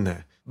put in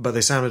there. But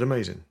they sounded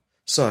amazing.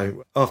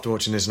 So after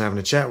watching this and having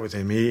a chat with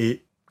him,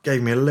 he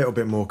gave me a little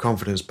bit more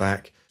confidence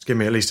back, to give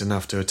me at least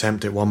enough to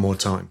attempt it one more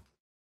time.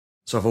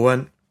 So off I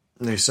went,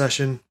 new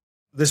session.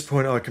 At this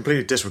point, I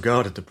completely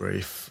disregarded the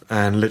brief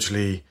and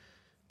literally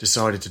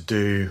decided to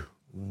do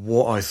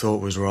what I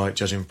thought was right,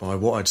 judging by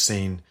what I'd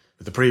seen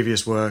with the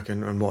previous work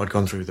and what I'd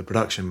gone through with the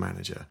production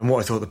manager, and what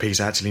I thought the piece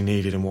actually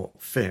needed and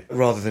what fit,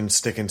 rather than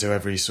sticking to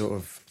every sort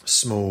of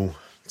small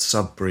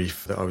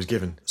sub-brief that I was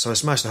given. So I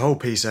smashed the whole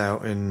piece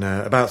out in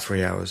about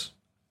 3 hours,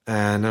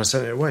 and I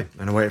sent it away,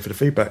 and I waited for the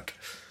feedback.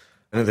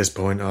 And at this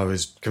point, I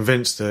was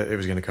convinced that it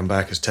was going to come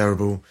back as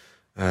terrible,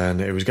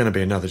 and it was going to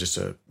be another just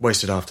a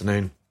wasted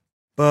afternoon.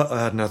 But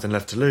I had nothing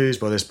left to lose.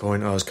 By this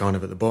point, I was kind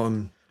of at the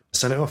bottom. I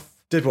sent it off.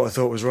 Did what I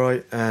thought was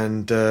right,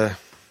 and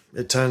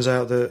it turns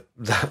out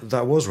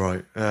that was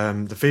right.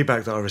 The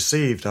feedback that I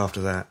received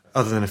after that,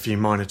 other than a few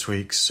minor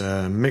tweaks,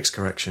 mix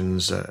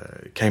corrections,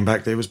 came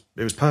back that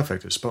it was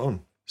perfect. It was spot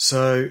on.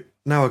 So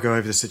now I go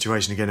over the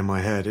situation again in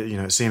my head.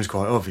 It seems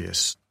quite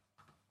obvious.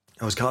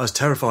 I was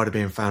terrified of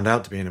being found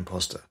out to be an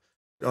imposter.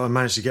 I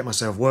managed to get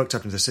myself worked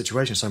up into the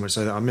situation so much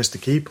so that I missed the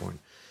key point.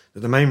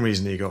 That the main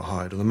reason that you got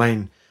hired, or the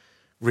main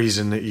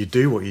reason that you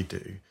do what you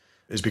do,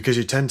 is because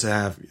you tend to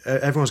have...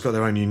 Everyone's got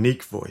their own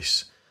unique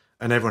voice,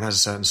 and everyone has a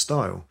certain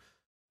style.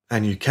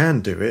 And you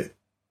can do it,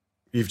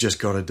 you've just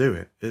got to do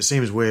it. It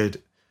seems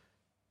weird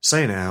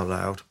saying it out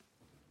loud,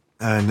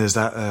 and there's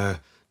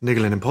that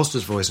niggling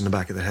imposter's voice in the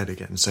back of the head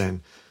again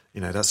saying,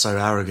 that's so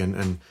arrogant.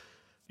 And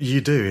you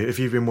do. If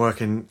you've been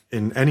working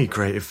in any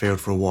creative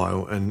field for a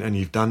while and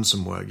you've done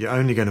some work, you're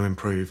only going to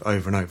improve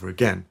over and over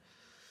again.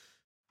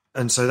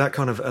 And so that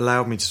kind of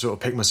allowed me to sort of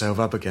pick myself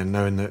up again,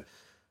 knowing that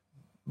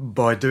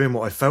by doing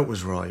what I felt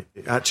was right,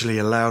 it actually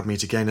allowed me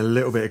to gain a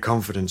little bit of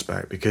confidence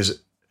back,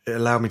 because it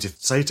allowed me to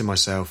say to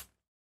myself,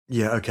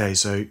 yeah, okay,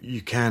 so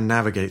you can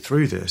navigate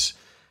through this.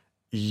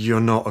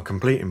 You're not a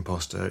complete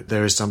imposter.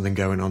 There is something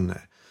going on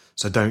there.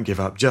 So don't give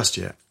up just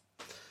yet.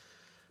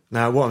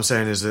 Now, what I'm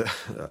saying is that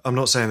I'm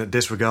not saying that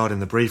disregarding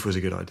the brief was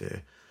a good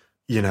idea,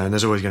 and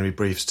there's always going to be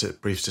briefs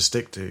to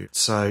stick to.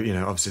 So,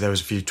 obviously there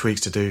was a few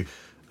tweaks to do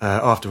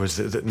afterwards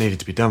that needed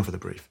to be done for the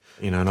brief,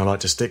 and I like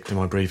to stick to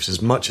my briefs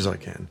as much as I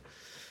can.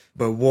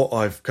 But what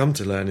I've come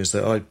to learn is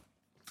that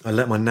I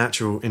let my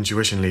natural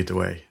intuition lead the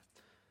way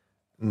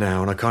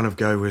now, and I kind of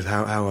go with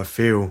how I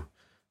feel,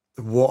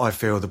 what I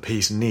feel the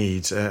piece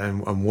needs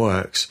and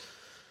works,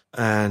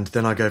 and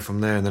then I go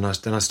from there, and then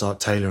I start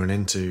tailoring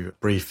into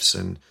briefs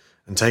and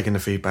taking the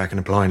feedback and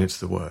applying it to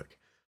the work.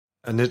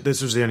 And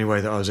this was the only way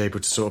that I was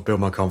able to sort of build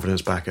my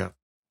confidence back up.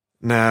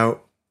 Now,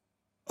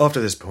 after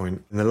this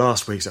point, in the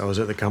last weeks that I was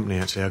at the company,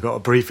 actually, I got a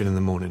briefing in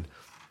the morning.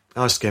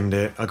 I skimmed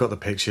it, I got the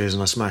pictures,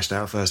 and I smashed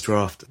out a first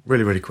draft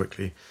really, really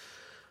quickly.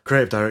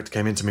 creative director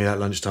came into me at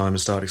lunchtime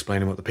and started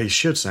explaining what the piece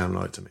should sound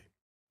like to me,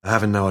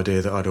 having no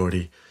idea that I'd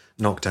already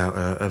knocked out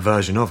a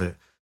version of it.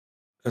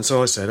 And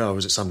so I said,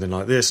 was it something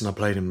like this? And I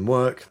played him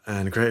work,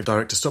 and the creative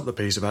director stopped the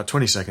piece about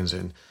 20 seconds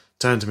in,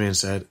 turned to me and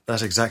said,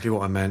 that's exactly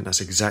what I meant,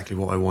 that's exactly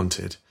what I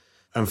wanted.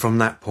 And from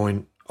that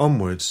point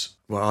onwards,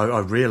 I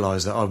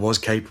realised that I was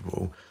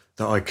capable,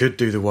 that I could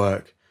do the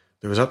work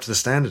that was up to the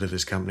standard of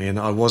this company, and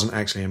that I wasn't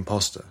actually an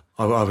imposter.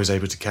 I was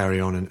able to carry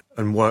on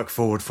and work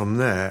forward from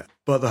there.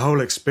 But the whole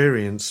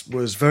experience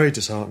was very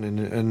disheartening,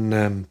 and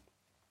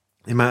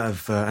the amount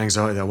of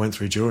anxiety that I went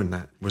through during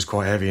that was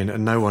quite heavy,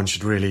 and no one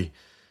should really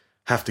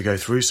have to go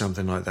through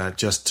something like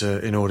that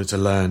in order to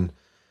learn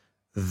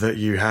that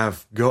you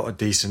have got a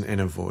decent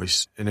inner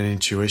voice and an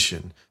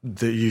intuition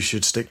that you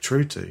should stick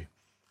true to.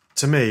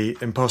 To me,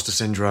 imposter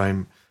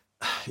syndrome,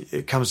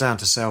 it comes down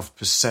to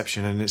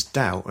self-perception and it's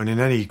doubt. And in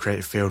any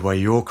creative field where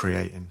you're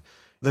creating,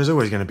 there's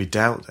always going to be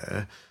doubt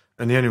there.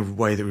 And the only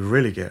way that we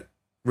really get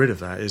rid of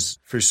that is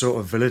through sort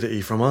of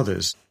validity from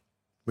others,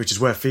 which is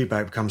where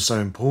feedback becomes so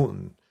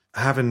important.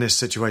 Having this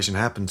situation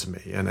happen to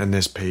me and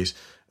this piece,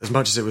 as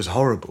much as it was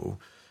horrible,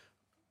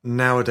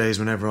 nowadays,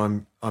 whenever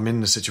I'm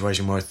in a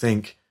situation where I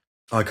think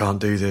I can't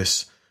do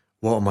this,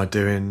 what am I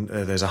doing?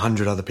 There's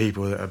 100 other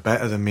people that are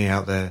better than me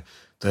out there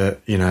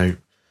that,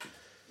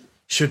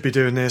 should be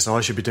doing this, or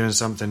I should be doing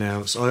something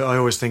else. I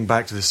always think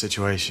back to this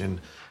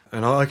situation,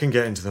 and I can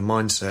get into the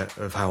mindset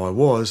of how I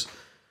was,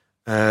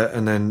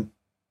 and then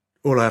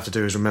all I have to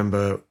do is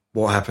remember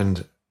what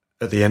happened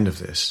at the end of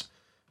this,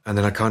 and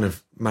then I kind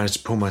of managed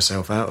to pull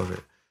myself out of it.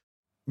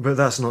 But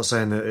that's not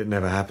saying that it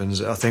never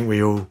happens. I think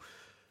we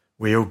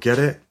all get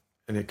it,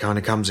 and it kind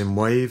of comes in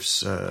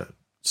waves,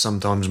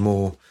 sometimes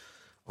more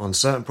on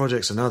certain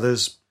projects than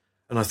others.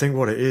 And I think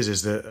what it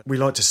is that we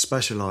like to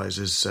specialise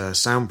as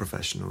sound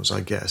professionals,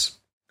 I guess.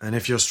 And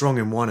if you're strong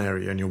in one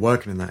area and you're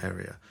working in that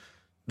area,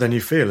 then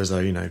you feel as though,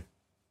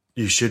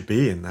 you should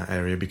be in that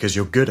area because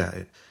you're good at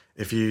it.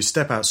 If you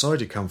step outside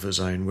your comfort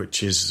zone,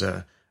 which is,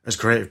 as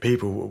creative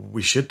people,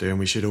 we should do, and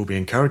we should all be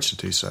encouraged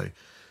to do so,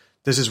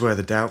 this is where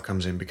the doubt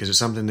comes in, because it's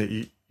something that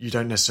you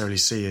don't necessarily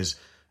see as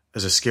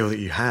a skill that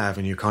you have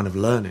and you're kind of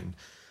learning.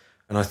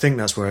 And I think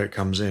that's where it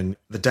comes in.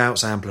 The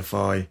doubts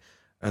amplify,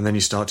 and then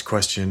you start to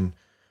question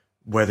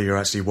whether you're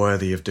actually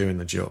worthy of doing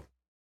the job.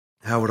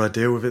 How would I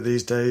deal with it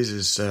these days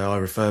is I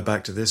refer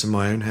back to this in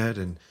my own head,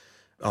 and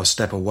I'll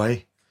step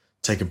away,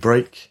 take a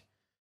break,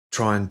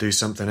 try and do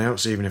something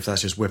else, even if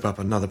that's just whip up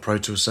another Pro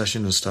Tools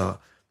session and start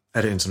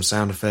editing some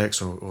sound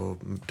effects or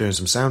doing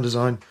some sound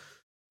design.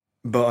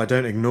 But I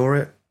don't ignore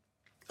it.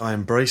 I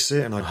embrace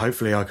it, and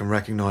hopefully I can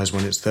recognise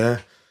when it's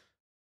there.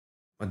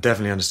 I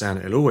definitely understand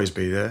it'll always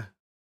be there.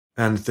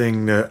 And the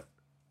thing that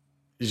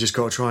you just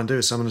got to try and do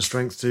is summon the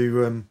strength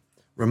to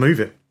remove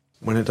it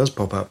when it does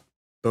pop up.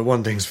 But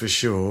one thing's for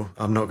sure,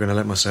 I'm not going to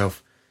let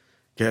myself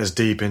get as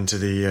deep into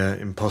the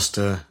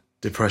imposter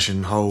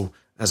depression hole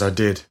as I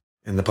did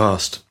in the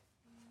past,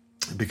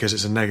 because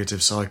it's a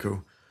negative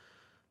cycle.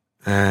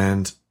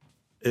 And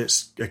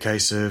it's a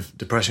case of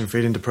depression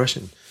feeding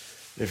depression.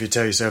 If you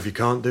tell yourself you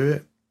can't do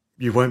it,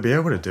 you won't be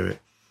able to do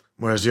it.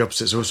 Whereas the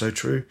opposite is also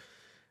true.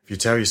 If you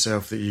tell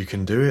yourself that you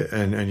can do it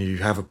and you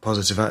have a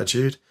positive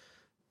attitude,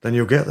 then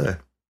you'll get there.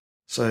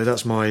 So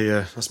that's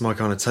my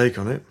kind of take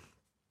on it.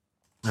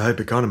 I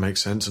hope it kind of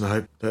makes sense, and I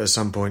hope that at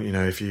some point,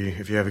 if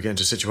you ever get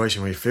into a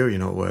situation where you feel you're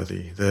not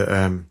worthy,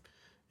 that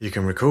you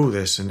can recall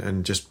this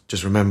and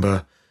just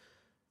remember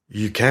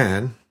you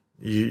can.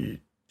 You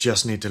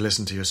just need to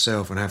listen to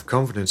yourself and have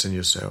confidence in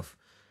yourself.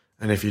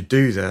 And if you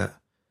do that,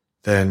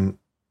 then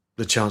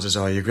the chances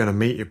are you're going to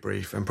meet your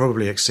brief and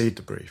probably exceed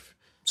the brief.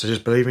 So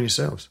just believe in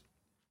yourselves.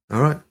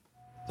 All right.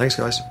 Thanks,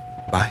 guys.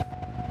 Bye.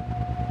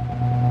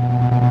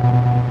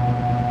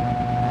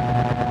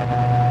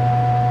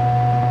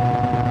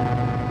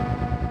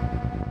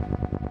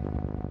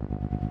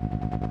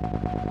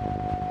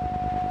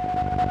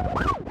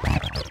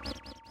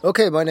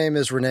 Okay, my name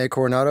is Rene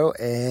Coronado,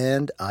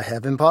 and I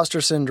have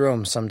imposter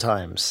syndrome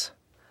sometimes.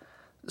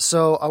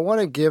 So I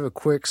want to give a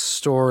quick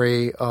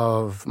story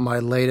of my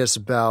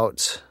latest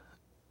bout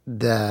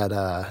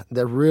that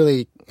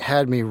really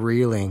had me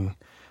reeling,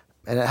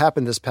 and it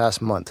happened this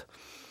past month.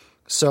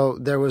 So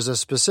there was a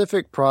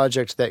specific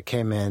project that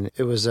came in.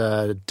 It was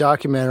a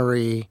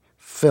documentary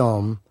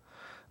film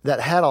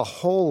that had a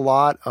whole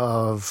lot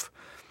of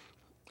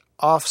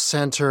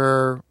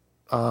off-center,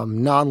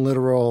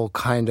 non-literal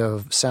kind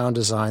of sound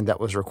design that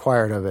was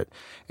required of it,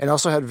 and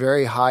also had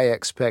very high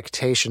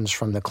expectations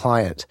from the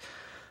client.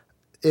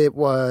 It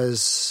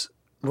was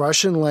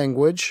Russian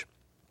language,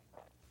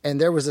 and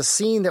there was a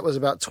scene that was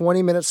about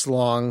 20 minutes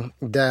long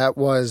that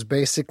was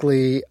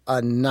basically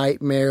a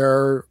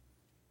nightmare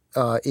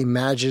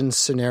imagined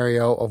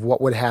scenario of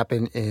what would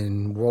happen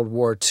in World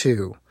War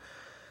II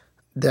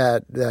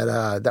that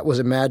was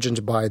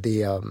imagined by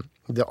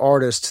the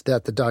artist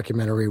that the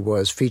documentary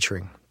was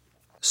featuring.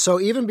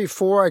 So even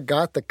before I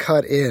got the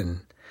cut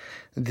in,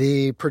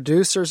 the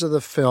producers of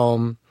the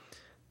film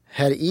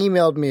had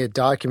emailed me a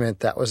document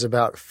that was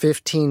about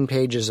 15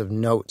 pages of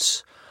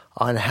notes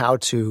on how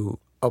to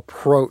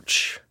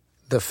approach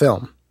the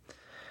film.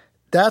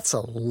 That's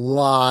a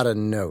lot of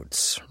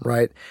notes,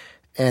 right?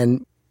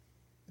 And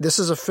this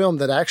is a film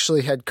that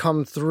actually had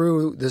come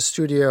through the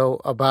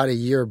studio about a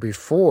year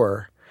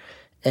before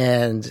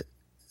and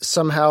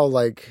somehow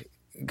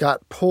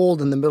got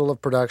pulled in the middle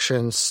of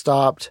production,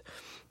 stopped,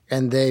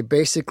 and they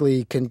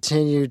basically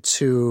continued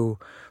to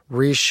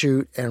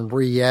reshoot and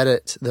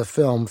re-edit the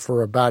film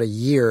for about a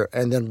year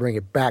and then bring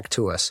it back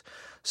to us.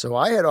 So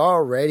I had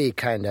already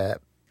kind of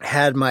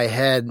had my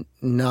head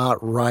not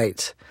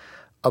right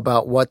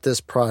about what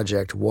this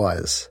project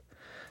was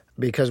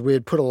because we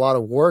had put a lot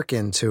of work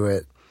into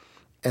it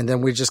and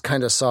then we just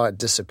kind of saw it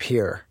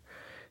disappear.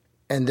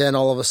 And then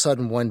all of a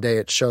sudden one day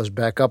it shows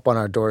back up on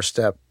our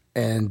doorstep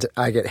and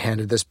I get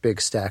handed this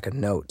big stack of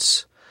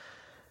notes.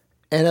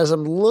 And as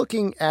I'm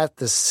looking at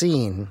the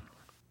scene,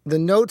 the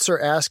notes are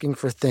asking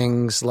for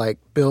things like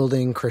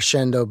building,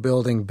 crescendo,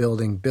 building,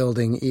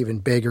 even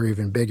bigger,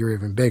 even bigger,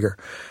 even bigger.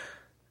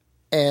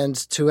 And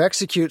to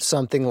execute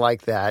something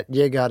like that,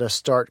 you got to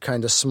start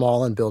kind of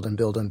small and build and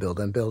build and build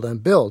and build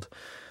and build.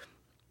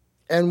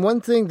 And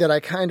one thing that I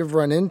kind of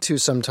run into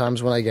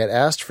sometimes when I get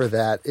asked for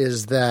that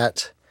is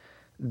that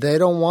they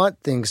don't want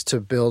things to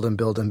build and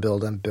build and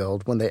build and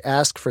build. When they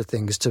ask for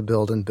things to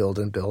build and build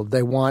and build,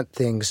 they want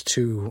things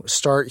to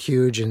start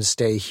huge and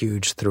stay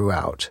huge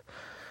throughout.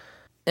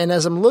 And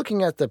as I'm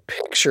looking at the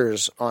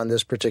pictures on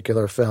this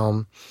particular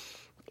film,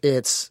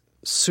 it's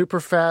super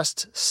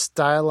fast,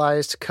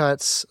 stylized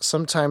cuts,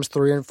 sometimes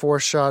 3 and 4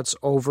 shots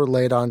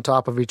overlaid on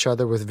top of each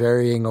other with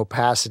varying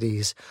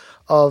opacities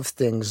of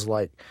things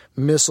like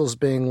missiles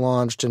being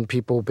launched and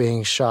people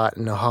being shot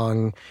and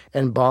hung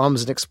and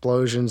bombs and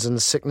explosions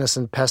and sickness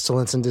and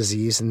pestilence and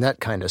disease and that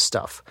kind of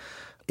stuff.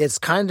 It's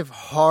kind of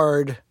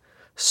hard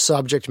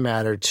subject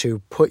matter to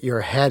put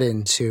your head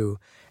into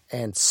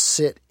and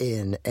sit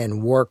in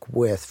and work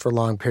with for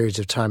long periods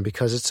of time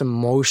because it's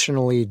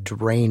emotionally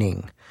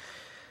draining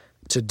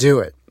to do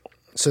it.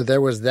 So there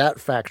was that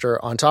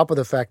factor on top of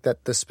the fact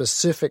that the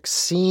specific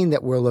scene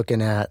that we're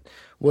looking at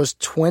was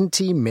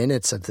 20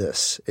 minutes of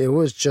this. It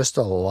was just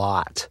a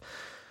lot.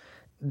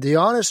 The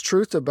honest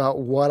truth about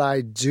what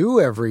I do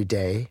every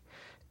day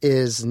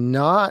is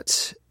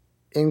not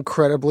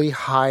incredibly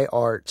high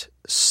art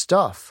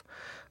stuff.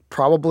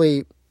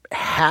 Probably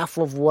half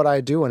of what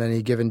I do on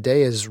any given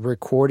day is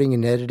recording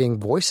and editing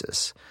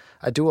voices.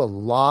 I do a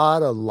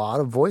lot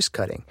of voice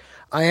cutting.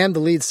 I am the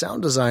lead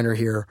sound designer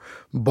here,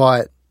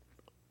 but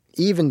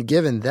even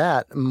given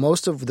that,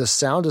 most of the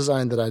sound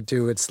design that I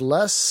do, it's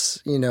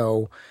less,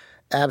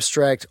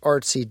 abstract,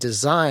 artsy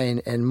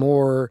design and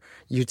more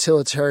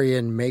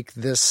utilitarian, make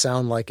this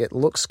sound like it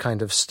looks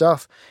kind of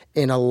stuff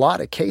in a lot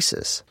of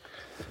cases.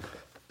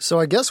 So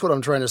I guess what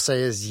I'm trying to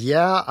say is,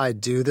 yeah, I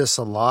do this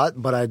a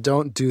lot, but I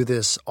don't do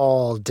this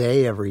all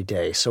day, every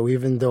day. So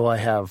even though I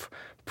have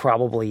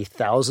probably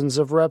thousands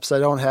of reps, I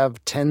don't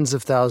have tens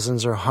of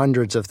thousands or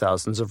hundreds of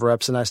thousands of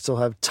reps, and I still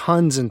have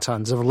tons and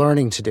tons of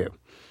learning to do.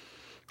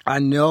 I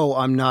know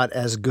I'm not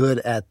as good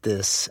at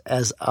this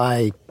as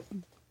I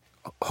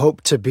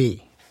hope to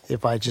be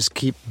if I just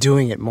keep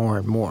doing it more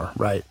and more,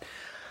 right?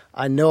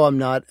 I know I'm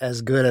not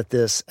as good at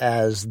this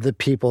as the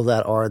people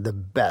that are the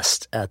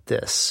best at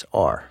this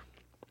are.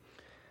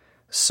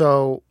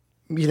 So,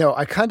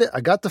 I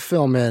got the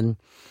film in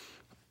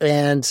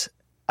and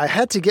I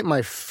had to get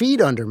my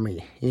feet under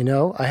me,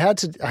 I had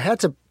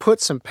to put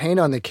some paint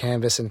on the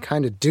canvas and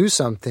kind of do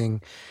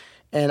something.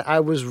 And I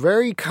was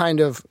very kind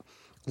of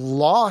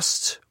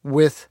lost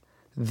with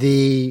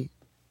the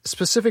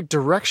specific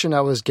direction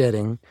I was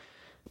getting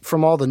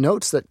from all the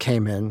notes that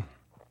came in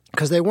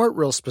because they weren't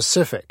real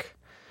specific.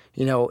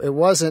 It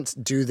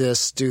wasn't do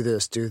this, do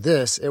this, do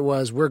this. It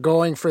was we're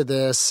going for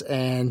this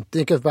and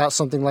think about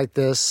something like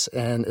this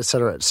and et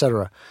cetera, et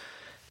cetera.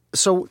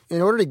 So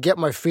in order to get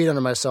my feet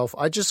under myself,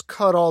 I just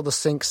cut all the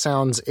sync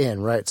sounds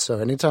in, right? So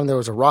anytime there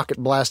was a rocket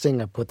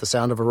blasting, I put the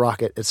sound of a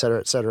rocket, et cetera,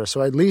 et cetera.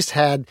 So I at least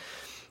had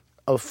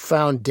a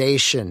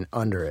foundation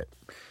under it.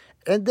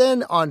 And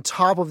then on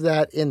top of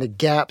that, in the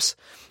gaps,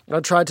 I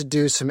tried to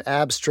do some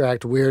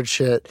abstract weird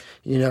shit,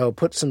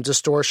 put some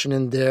distortion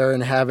in there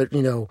and have it,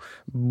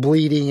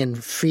 bleeding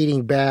and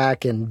feeding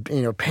back and,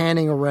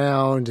 panning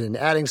around and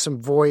adding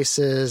some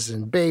voices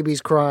and babies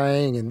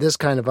crying and this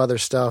kind of other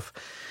stuff.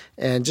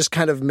 And just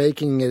kind of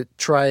making it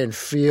try and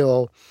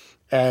feel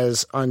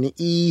as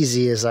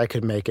uneasy as I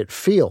could make it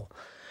feel.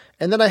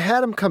 And then I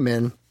had him come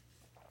in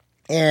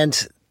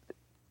and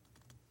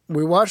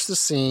we watched the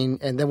scene,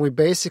 and then we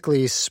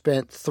basically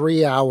spent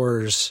 3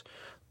 hours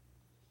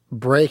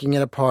breaking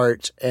it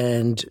apart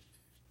and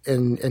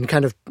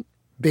kind of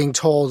being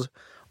told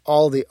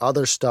all the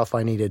other stuff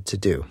I needed to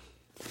do.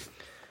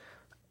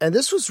 And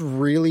this was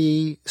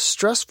really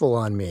stressful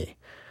on me.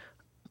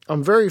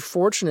 I'm very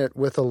fortunate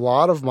with a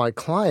lot of my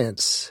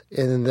clients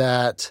in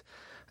that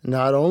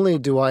not only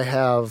do I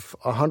have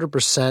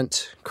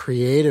 100%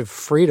 creative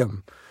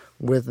freedom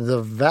with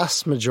the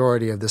vast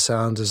majority of the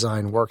sound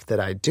design work that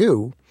I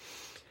do,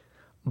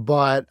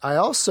 but I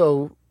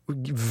also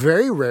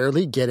very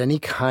rarely get any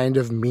kind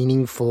of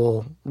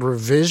meaningful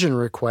revision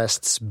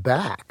requests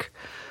back.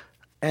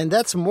 And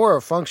that's more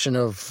a function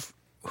of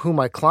who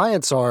my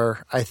clients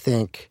are, I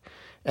think,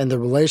 and the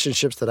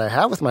relationships that I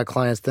have with my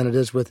clients than it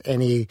is with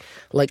any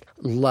like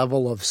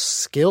level of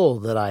skill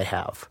that I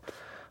have.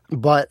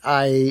 But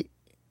I'm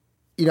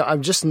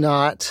just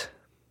not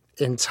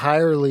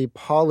entirely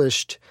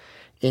polished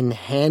in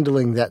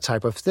handling that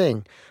type of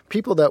thing.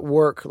 People that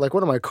work, like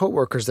one of my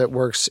coworkers that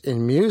works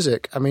in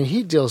music, I mean,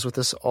 he deals with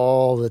this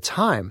all the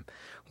time,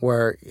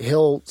 where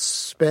he'll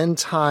spend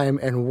time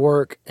and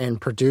work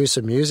and produce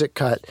a music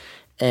cut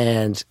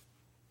and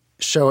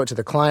show it to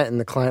the client, and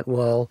the client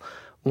will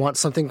want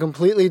something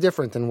completely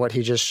different than what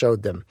he just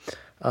showed them,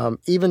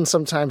 even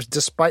sometimes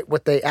despite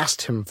what they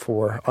asked him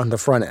for on the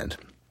front end.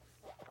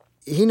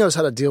 He knows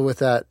how to deal with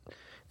that,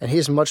 and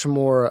he's much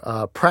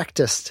more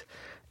practiced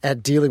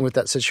at dealing with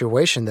that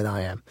situation than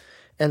I am.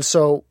 And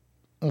so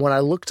when I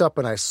looked up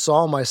and I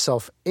saw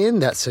myself in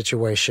that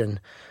situation,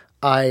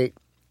 I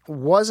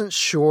wasn't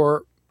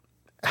sure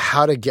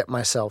how to get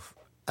myself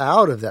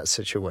out of that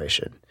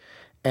situation.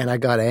 And I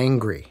got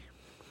angry.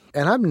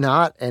 And I'm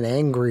not an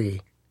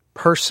angry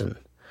person,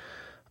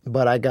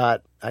 but I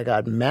got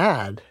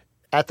mad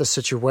at the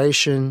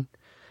situation,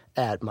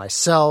 at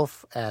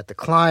myself, at the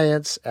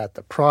clients, at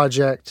the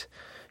project.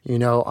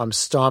 I'm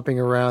stomping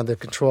around the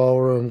control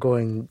room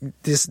going,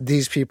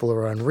 these people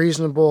are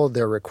unreasonable.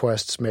 Their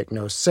requests make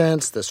no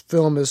sense. This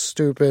film is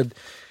stupid.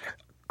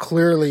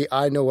 Clearly,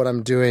 I know what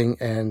I'm doing,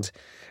 and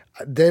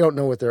they don't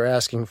know what they're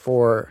asking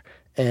for.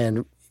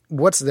 And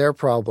what's their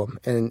problem?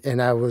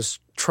 And I was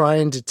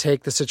trying to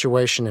take the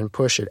situation and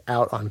push it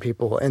out on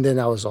people. And then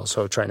I was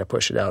also trying to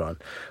push it out on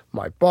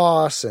my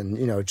boss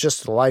and,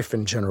 just life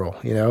in general,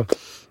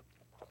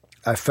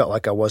 I felt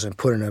like I wasn't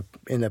put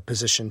in a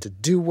position to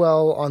do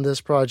well on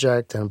this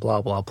project and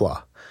blah, blah,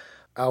 blah.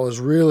 I was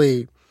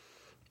really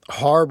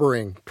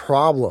harboring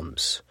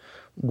problems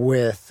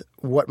with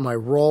what my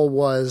role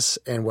was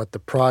and what the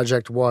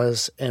project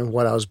was and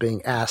what I was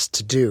being asked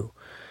to do.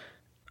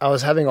 I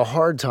was having a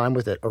hard time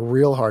with it, a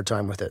real hard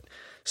time with it.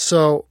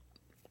 So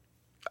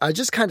I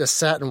just kind of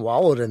sat and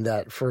wallowed in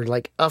that for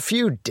like a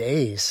few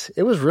days.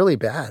 It was really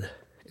bad.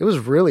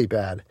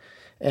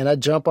 And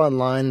I'd jump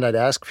online and I'd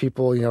ask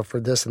people,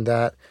 for this and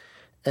that.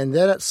 And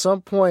then at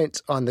some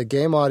point on the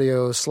Game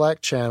Audio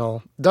Slack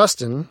channel,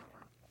 Dustin,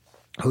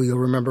 who you'll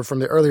remember from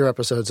the earlier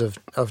episodes of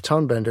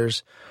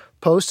Tonebenders,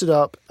 posted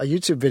up a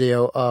YouTube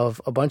video of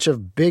a bunch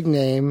of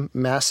big-name,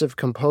 massive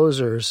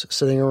composers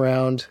sitting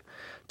around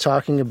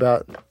talking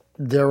about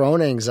their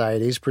own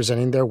anxieties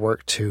presenting their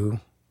work to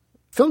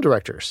film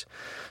directors.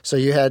 So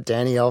you had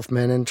Danny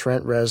Elfman and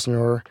Trent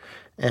Reznor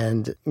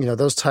and,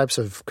 those types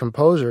of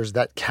composers,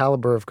 that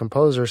caliber of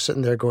composers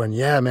sitting there going,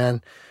 yeah,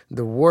 man,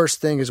 the worst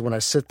thing is when I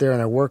sit there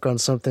and I work on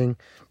something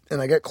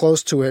and I get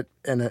close to it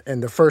and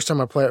the first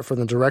time I play it for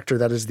the director,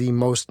 that is the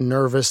most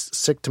nervous,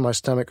 sick to my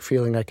stomach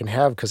feeling I can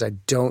have because I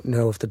don't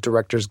know if the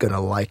director's going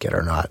to like it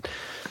or not.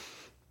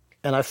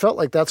 And I felt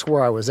like that's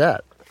where I was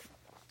at.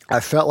 I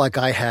felt like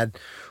I had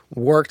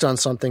worked on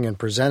something and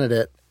presented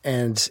it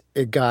and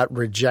it got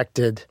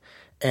rejected,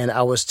 and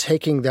I was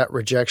taking that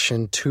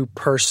rejection too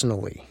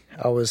personally.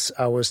 I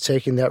was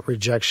taking that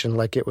rejection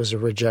like it was a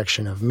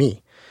rejection of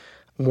me,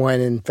 when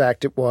in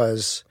fact it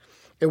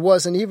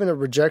wasn't even a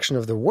rejection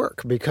of the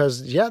work,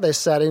 because they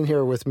sat in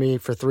here with me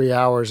for 3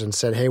 hours and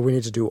said, hey, we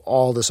need to do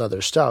all this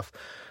other stuff.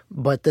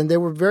 But then they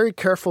were very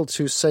careful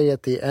to say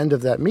at the end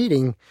of that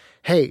meeting,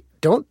 hey,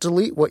 don't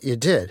delete what you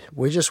did.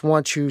 We just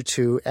want you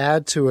to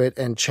add to it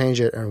and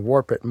change it and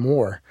warp it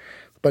more.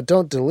 But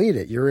don't delete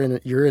it. You're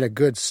in a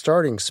good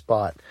starting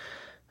spot.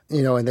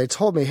 And they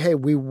told me, hey,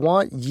 we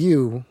want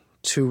you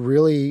to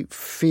really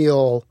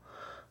feel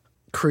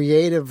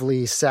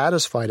creatively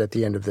satisfied at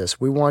the end of this.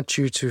 We want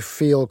you to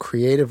feel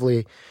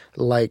creatively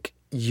like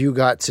you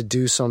got to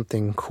do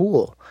something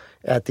cool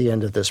at the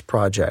end of this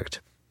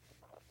project.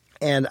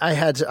 And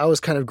I was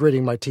kind of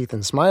gritting my teeth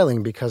and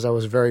smiling because I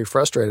was very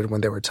frustrated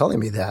when they were telling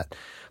me that.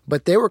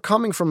 But they were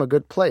coming from a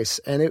good place.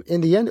 And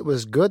in the end, it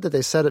was good that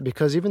they said it,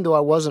 because even though I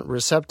wasn't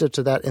receptive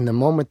to that in the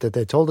moment that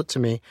they told it to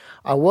me,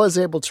 I was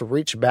able to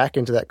reach back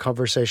into that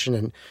conversation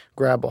and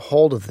grab a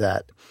hold of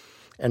that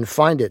and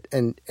find it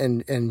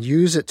and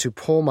use it to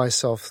pull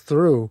myself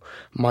through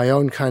my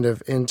own kind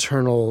of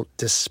internal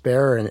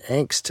despair and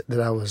angst that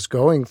I was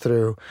going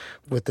through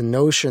with the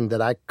notion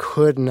that I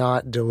could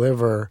not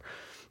deliver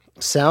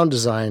sound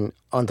design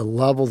on the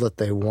level that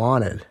they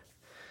wanted.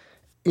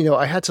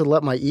 I had to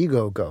let my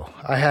ego go.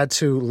 I had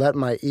to let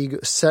my ego,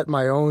 set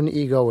my own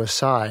ego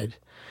aside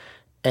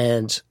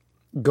and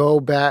go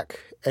back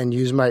and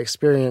use my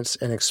experience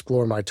and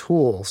explore my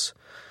tools.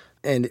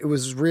 And it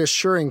was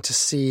reassuring to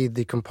see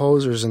the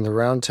composers in the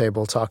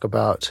roundtable talk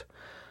about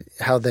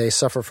how they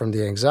suffer from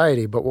the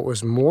anxiety. But what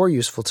was more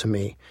useful to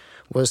me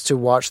was to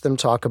watch them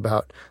talk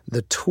about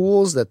the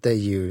tools that they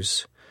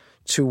use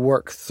to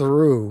work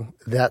through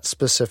that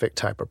specific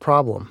type of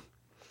problem.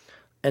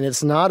 And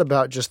it's not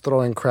about just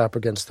throwing crap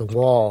against the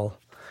wall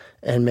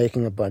and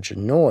making a bunch of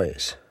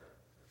noise.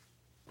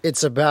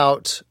 It's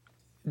about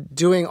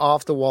doing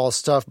off-the-wall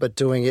stuff, but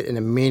doing it in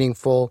a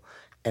meaningful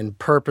and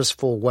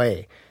purposeful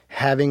way,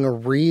 having a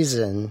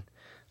reason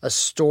a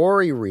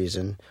story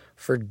reason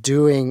for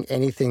doing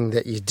anything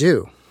that you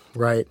do,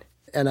 right?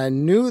 And I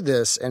knew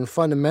this, and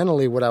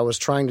fundamentally what I was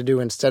trying to do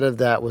instead of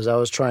that was I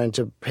was trying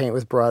to paint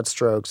with broad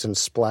strokes and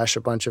splash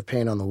a bunch of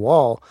paint on the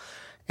wall,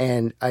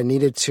 and I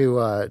needed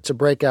to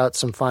break out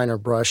some finer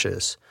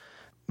brushes.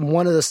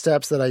 One of the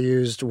steps that I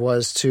used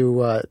was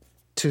to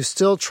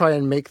still try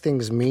and make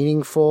things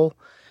meaningful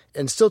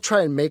and still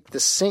try and make the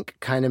sync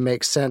kind of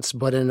make sense,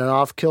 but in an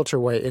off-kilter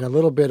way, in a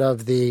little bit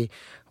of the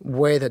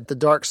way that the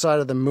Dark Side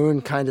of the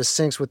Moon kind of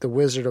syncs with the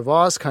Wizard of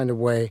Oz kind of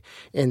way,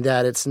 in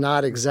that it's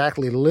not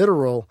exactly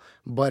literal,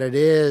 but it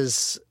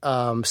is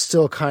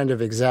still kind of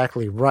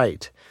exactly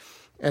right.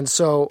 And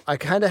so I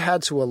kind of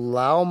had to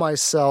allow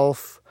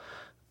myself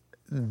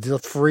the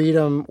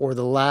freedom or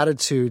the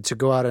latitude to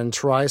go out and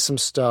try some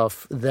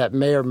stuff that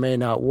may or may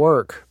not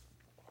work.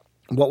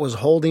 What was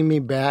holding me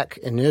back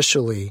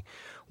initially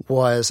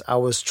was I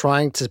was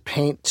trying to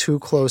paint too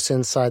close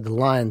inside the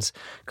lines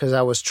because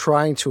I was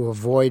trying to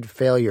avoid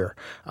failure.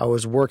 I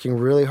was working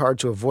really hard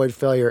to avoid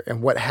failure,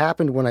 and what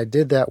happened when I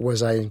did that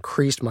was I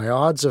increased my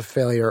odds of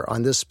failure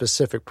on this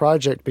specific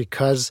project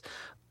because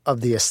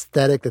of the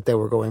aesthetic that they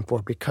were going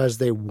for, because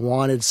they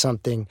wanted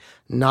something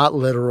not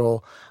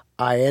literal.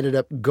 I ended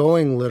up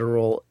going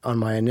literal on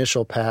my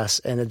initial pass,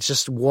 and it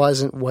just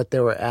wasn't what they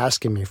were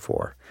asking me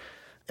for.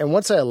 And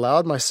once I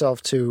allowed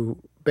myself to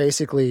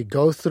basically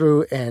go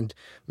through and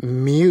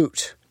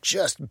mute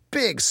just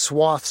big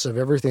swaths of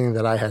everything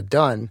that I had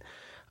done,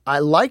 I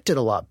liked it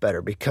a lot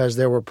better because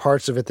there were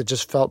parts of it that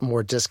just felt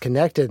more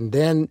disconnected. And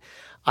then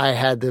I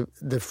had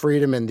the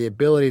freedom and the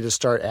ability to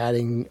start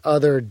adding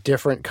other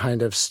different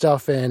kind of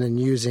stuff in and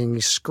using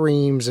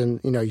screams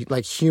and,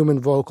 like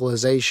human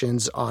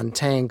vocalizations on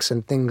tanks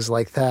and things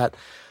like that,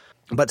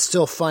 but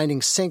still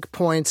finding sync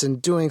points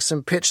and doing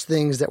some pitch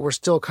things that were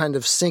still kind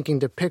of syncing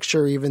to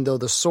picture, even though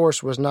the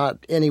source was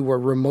not anywhere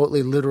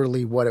remotely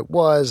literally what it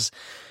was.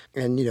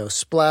 And,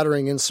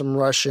 splattering in some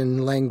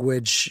Russian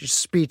language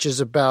speeches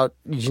about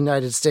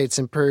United States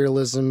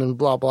imperialism and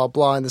blah, blah,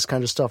 blah, and this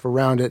kind of stuff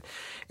around it.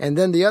 And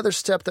then the other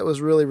step that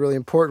was really, really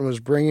important was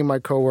bringing my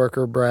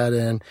coworker, Brad,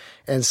 in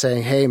and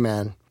saying, hey,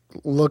 man,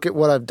 look at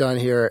what I've done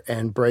here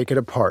and break it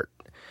apart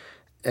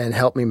and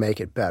help me make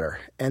it better.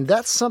 And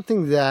that's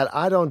something that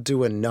I don't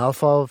do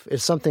enough of.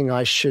 It's something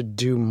I should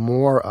do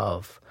more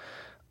of.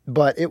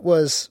 But it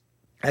was,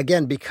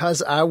 again,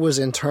 because I was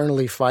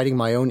internally fighting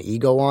my own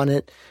ego on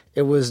it,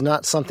 it was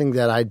not something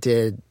that I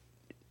did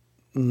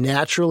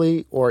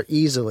naturally or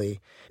easily.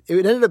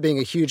 It ended up being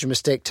a huge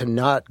mistake to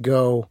not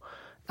go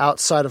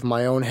outside of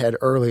my own head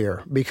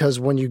earlier, because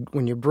when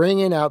you bring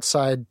in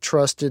outside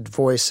trusted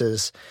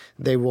voices,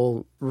 they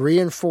will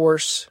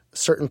reinforce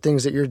certain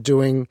things that you're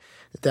doing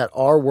that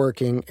are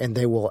working, and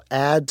they will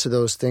add to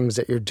those things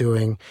that you're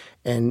doing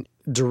and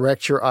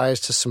direct your eyes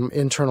to some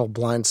internal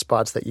blind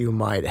spots that you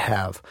might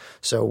have.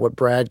 So what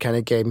Brad kind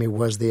of gave me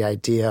was the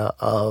idea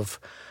of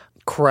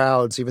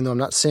crowds, even though I'm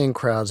not saying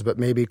crowds, but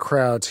maybe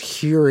crowds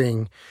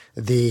hearing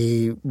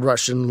the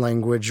Russian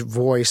language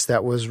voice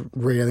that was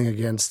railing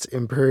against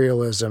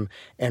imperialism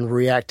and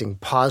reacting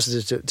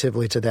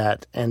positively to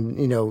that. And,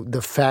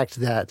 the fact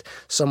that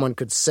someone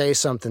could say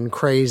something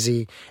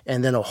crazy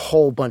and then a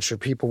whole bunch of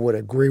people would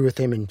agree with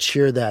him and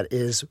cheer that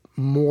is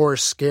more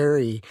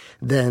scary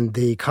than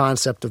the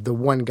concept of the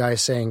one guy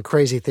saying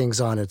crazy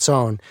things on its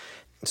own.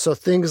 So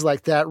things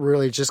like that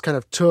really just kind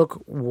of took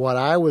what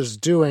I was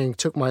doing,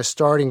 took my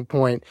starting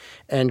point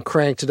and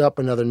cranked it up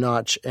another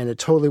notch, and it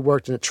totally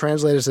worked, and it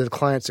translated to the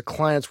clients. The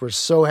clients were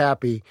so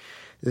happy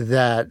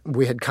that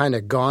we had kind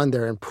of gone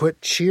there and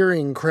put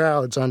cheering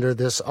crowds under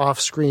this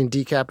off-screen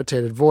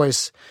decapitated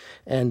voice,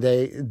 and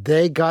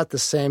they got the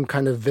same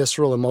kind of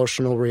visceral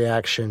emotional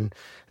reaction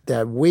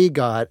that we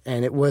got,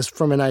 and it was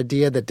from an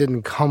idea that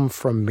didn't come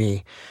from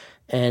me.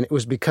 And it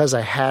was because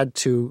I had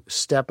to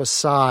step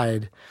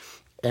aside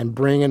and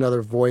bring in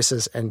other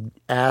voices and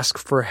ask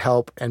for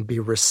help and be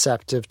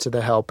receptive to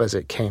the help as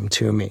it came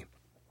to me.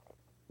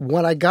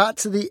 When I got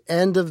to the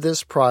end of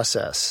this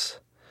process,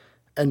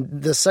 and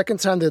the second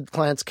time the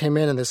clients came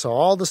in and they saw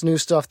all this new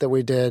stuff that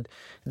we did,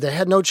 they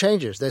had no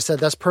changes. They said,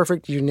 that's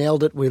perfect, you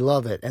nailed it, we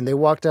love it. And they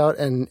walked out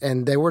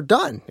and they were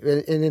done.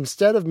 And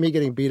instead of me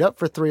getting beat up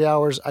for 3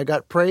 hours, I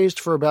got praised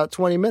for about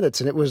 20 minutes.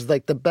 And it was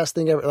like the best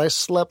thing ever. I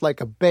slept like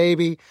a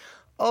baby.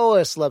 Oh,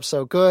 I slept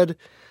so good.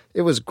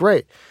 It was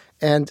great.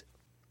 And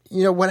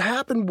what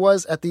happened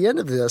was at the end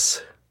of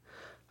this,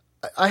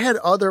 I had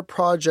other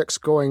projects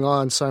going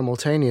on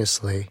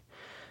simultaneously.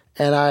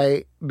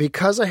 And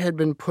because I had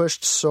been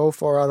pushed so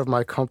far out of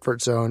my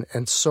comfort zone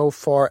and so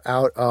far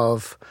out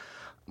of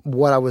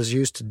what I was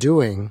used to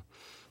doing,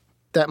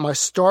 that my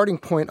starting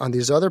point on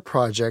these other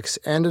projects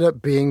ended up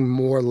being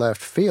more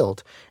left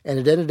field. And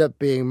it ended up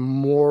being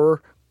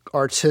more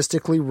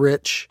artistically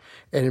rich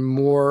and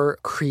more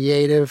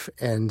creative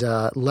and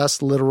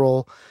less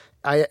literal.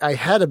 I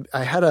had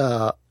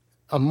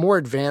a more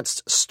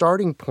advanced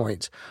starting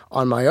point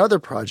on my other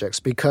projects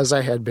because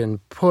I had been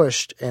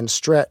pushed and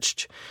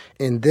stretched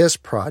in this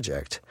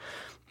project.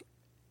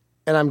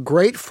 And I'm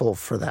grateful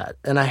for that.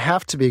 And I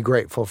have to be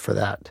grateful for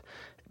that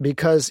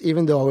because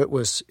even though it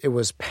was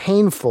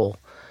painful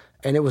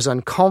and it was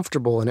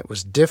uncomfortable and it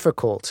was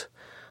difficult,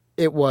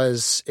 it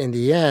was, in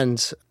the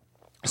end,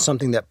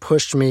 something that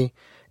pushed me,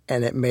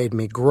 and it made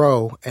me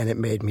grow, and it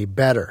made me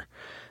better.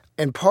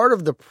 And part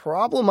of the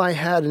problem I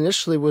had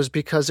initially was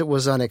because it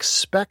was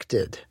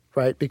unexpected,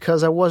 right?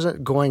 Because I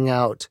wasn't going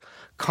out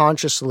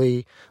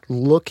consciously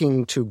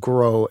looking to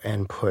grow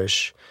and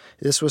push.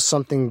 This was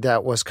something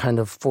that was kind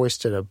of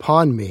foisted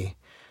upon me.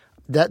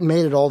 That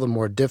made it all the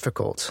more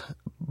difficult.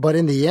 But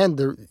in the end,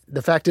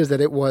 the fact is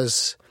that it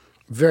was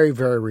very,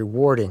 very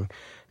rewarding.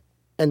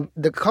 And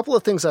the couple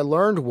of things I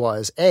learned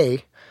was,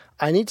 A,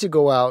 I need to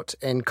go out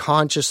and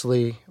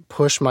consciously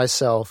push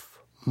myself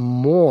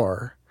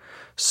more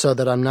so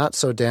that I'm not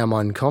so damn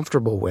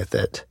uncomfortable with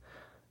it,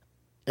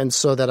 and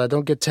so that I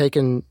don't get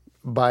taken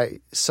by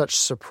such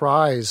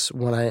surprise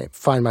when I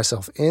find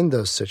myself in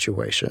those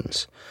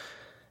situations.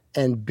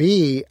 And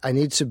B, I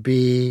need to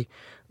be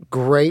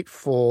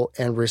grateful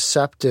and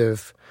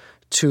receptive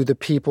to the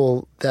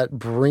people that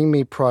bring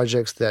me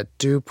projects that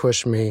do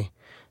push me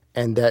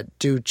and that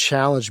do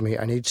challenge me.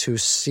 I need to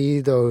see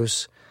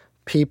those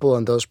people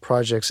and those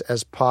projects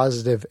as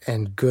positive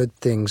and good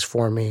things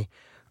for me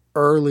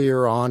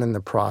earlier on in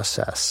the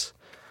process.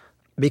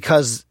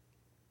 Because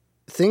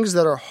things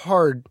that are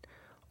hard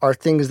are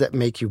things that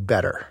make you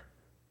better.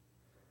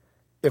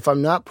 If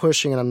I'm not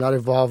pushing and I'm not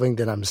evolving,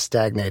 then I'm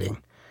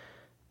stagnating.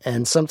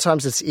 And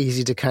sometimes it's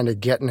easy to kind of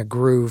get in a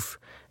groove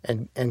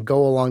and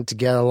go along to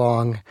get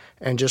along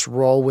and just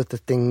roll with the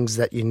things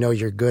that you know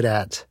you're good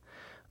at.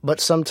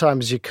 But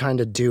sometimes you kind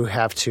of do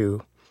have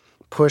to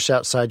push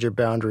outside your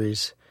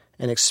boundaries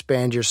and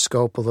expand your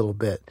scope a little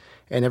bit.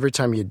 And every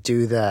time you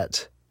do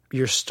that,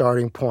 your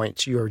starting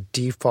point, your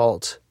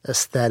default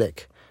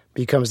aesthetic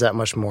becomes that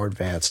much more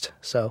advanced.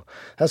 So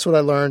that's what I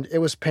learned. It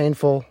was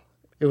painful.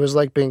 It was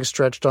like being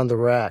stretched on the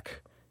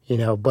rack,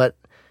 but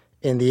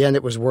in the end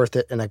it was worth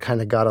it, and I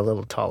kind of got a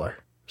little taller.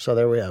 So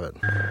there we have it.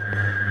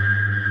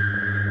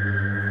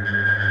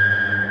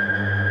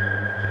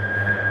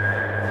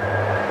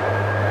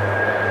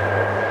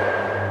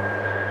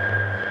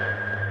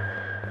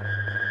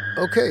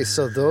 Okay,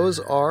 so those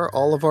are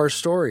all of our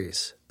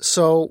stories.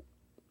 So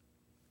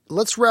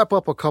let's wrap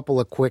up a couple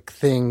of quick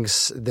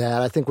things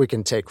that I think we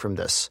can take from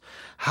this.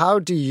 How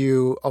do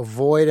you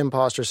avoid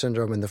imposter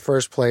syndrome in the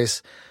first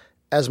place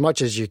as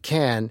much as you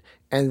can?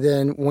 And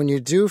then when you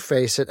do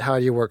face it, how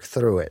do you work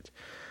through it?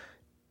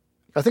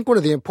 I think one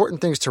of the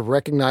important things to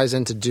recognize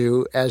and to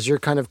do as you're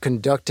kind of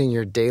conducting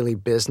your daily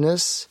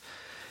business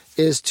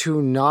is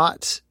to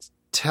not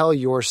tell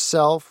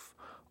yourself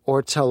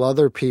or tell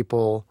other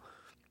people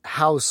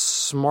how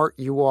smart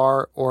you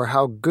are or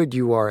how good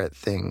you are at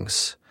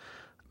things.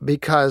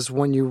 Because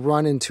when you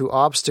run into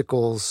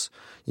obstacles,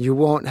 you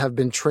won't have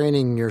been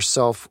training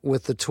yourself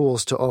with the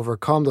tools to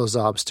overcome those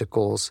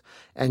obstacles,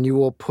 and you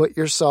will put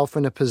yourself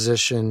in a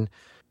position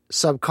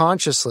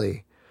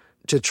subconsciously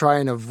to try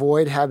and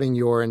avoid having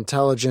your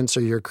intelligence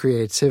or your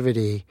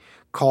creativity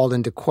called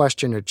into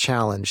question or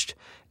challenged.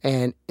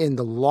 And in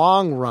the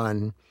long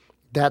run,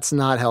 that's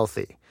not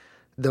healthy.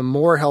 The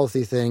more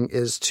healthy thing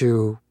is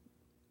to,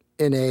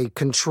 in a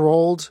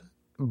controlled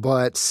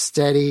but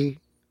steady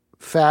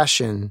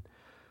fashion,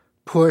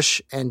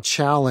 push and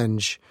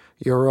challenge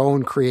your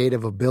own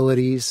creative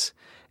abilities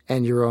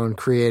and your own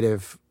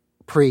creative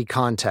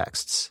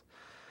pre-contexts.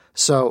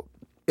 So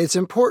it's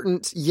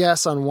important,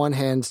 yes, on one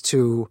hand,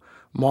 to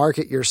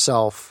market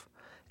yourself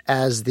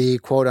as the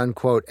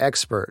quote-unquote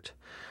expert,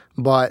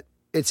 but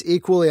it's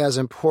equally as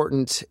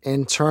important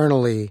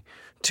internally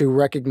to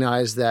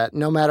recognize that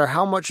no matter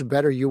how much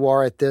better you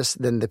are at this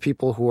than the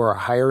people who are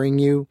hiring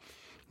you,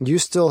 you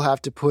still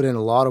have to put in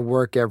a lot of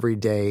work every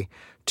day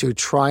to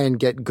try and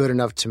get good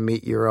enough to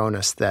meet your own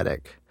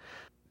aesthetic.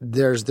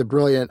 There's the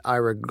brilliant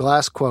Ira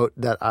Glass quote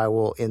that I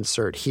will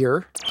insert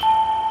here.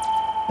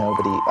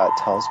 Nobody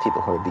tells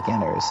people who are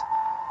beginners,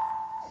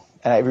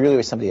 and I really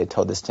wish somebody had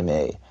told this to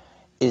me,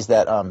 is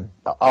that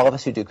all of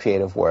us who do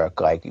creative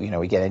work,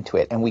 we get into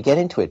it, and we get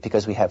into it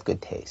because we have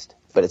good taste.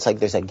 But it's like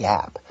there's a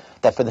gap,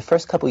 that for the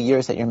first couple of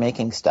years that you're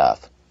making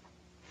stuff,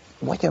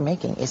 what you're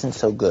making isn't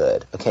so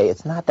good, okay?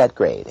 It's not that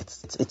great.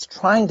 It's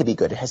trying to be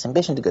good. It has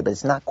ambition to be good, but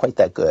it's not quite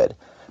that good.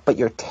 But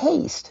your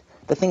taste,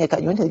 the thing that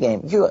got you into the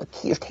game, your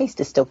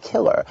taste is still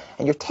killer.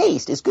 And your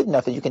taste is good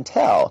enough that you can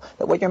tell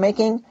that what you're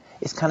making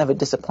is kind of a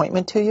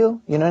disappointment to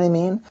you. You know what I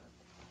mean?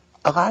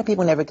 A lot of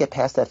people never get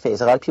past that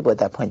phase. A lot of people at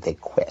that point, they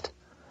quit.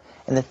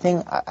 And the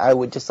thing I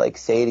would just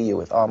say to you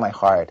with all my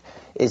heart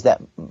is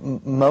that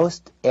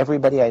most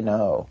everybody I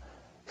know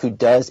who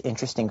does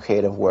interesting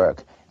creative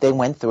work, they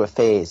went through a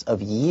phase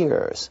of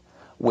years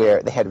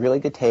where they had really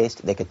good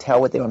taste. They could tell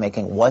what they were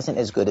making wasn't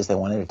as good as they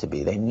wanted it to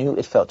be. They knew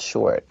it felt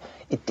short.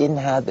 It didn't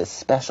have this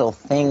special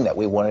thing that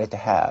we wanted it to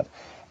have.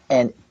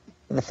 And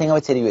The thing I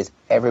would say to you is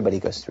everybody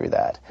goes through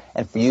that.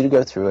 And for you to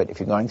go through it, if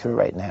you're going through it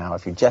right now,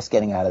 if you're just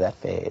getting out of that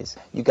phase,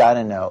 you got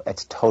to know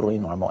it's totally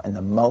normal. And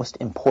the most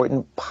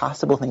important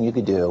possible thing you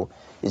could do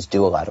is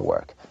do a lot of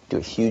work. Do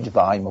a huge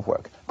volume of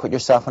work. Put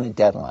yourself on a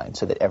deadline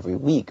so that every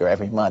week or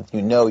every month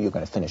you know you're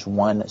going to finish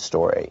one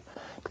story.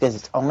 Because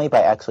it's only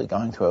by actually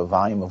going through a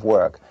volume of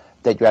work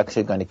that you're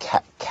actually going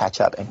to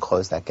catch up and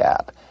close that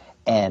gap.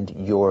 And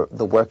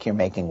the work you're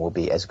making will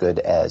be as good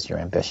as your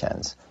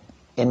ambitions.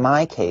 In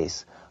my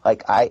case,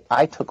 like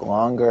I took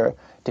longer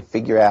to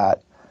figure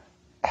out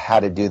how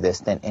to do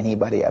this than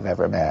anybody I've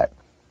ever met.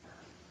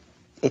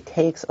 It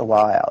takes a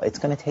while. It's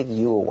going to take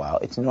you a while.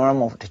 It's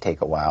normal to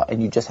take a while,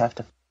 and you just have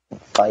to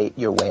fight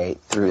your way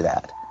through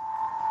that.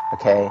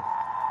 Okay?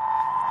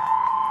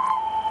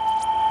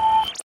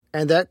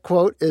 And that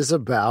quote is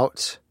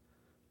about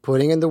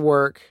putting in the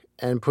work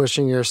and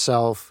pushing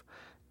yourself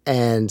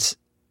and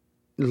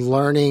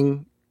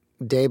learning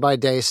day by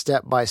day,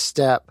 step by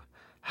step,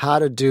 how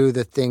to do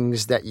the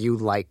things that you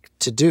like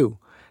to do.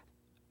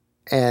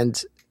 And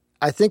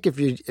I think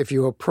if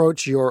you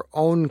approach your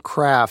own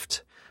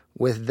craft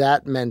with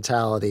that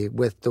mentality,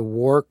 with the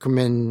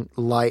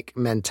workman-like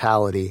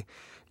mentality,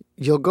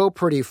 you'll go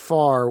pretty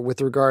far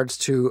with regards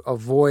to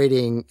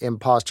avoiding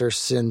imposter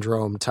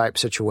syndrome type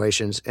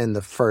situations in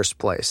the first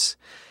place.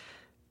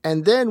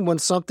 And then when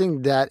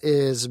something that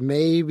is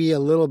maybe a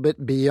little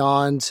bit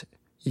beyond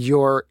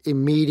your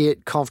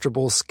immediate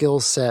comfortable skill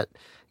set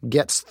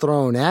gets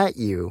thrown at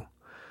you,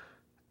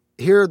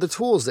 here are the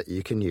tools that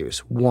you can use.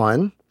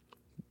 One,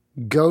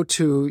 go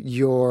to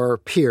your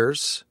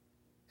peers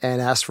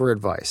and ask for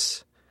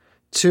advice.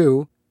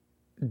 Two,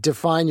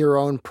 define your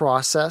own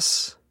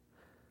process.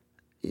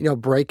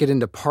 Break it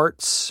into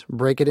parts,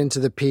 break it into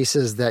the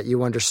pieces that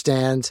you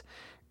understand,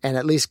 and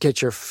at least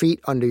get your feet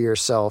under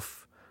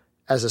yourself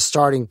as a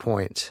starting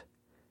point,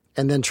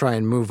 and then try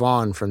and move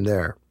on from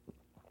there.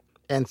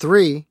 And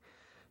three,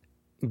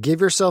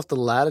 give yourself the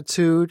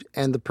latitude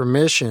and the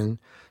permission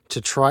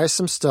to try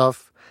some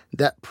stuff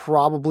that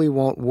probably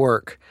won't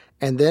work.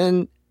 And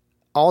then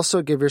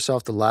also give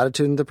yourself the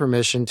latitude and the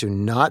permission to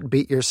not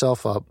beat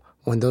yourself up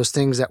when those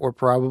things that were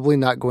probably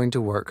not going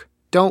to work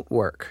don't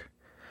work.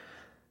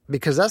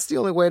 Because that's the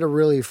only way to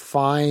really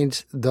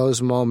find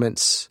those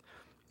moments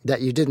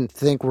that you didn't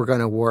think were going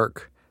to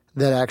work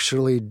that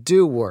actually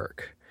do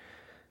work.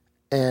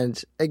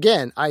 And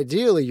again,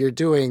 ideally, you're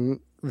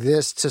doing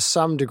this to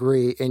some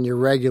degree in your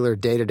regular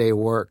day-to-day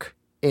work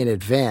in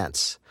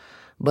advance.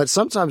 But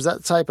sometimes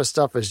that type of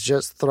stuff is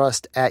just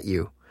thrust at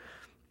you.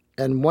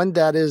 And when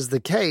that is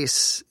the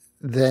case,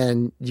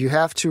 then you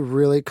have to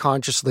really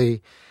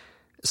consciously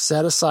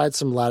set aside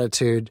some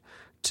latitude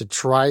to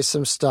try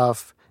some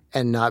stuff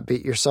and not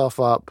beat yourself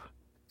up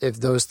if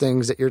those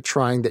things that you're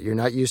trying that you're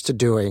not used to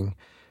doing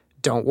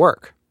don't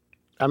work.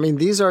 I mean,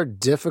 these are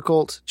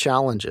difficult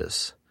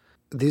challenges.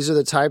 These are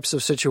the types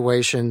of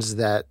situations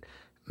that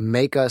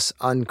make us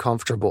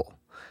uncomfortable.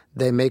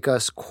 They make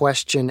us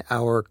question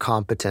our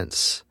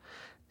competence.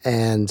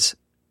 And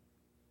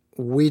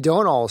we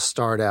don't all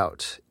start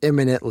out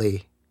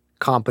eminently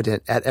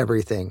competent at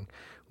everything.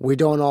 We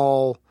don't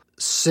all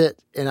sit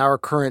in our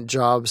current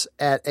jobs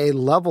at a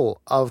level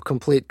of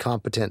complete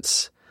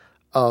competence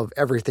of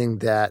everything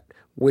that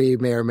we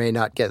may or may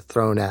not get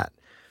thrown at.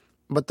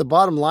 But the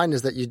bottom line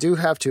is that you do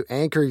have to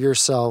anchor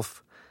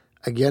yourself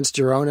against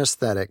your own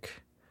aesthetic,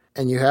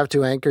 and you have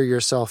to anchor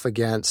yourself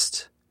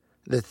against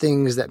the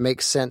things that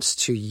make sense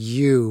to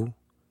you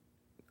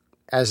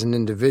as an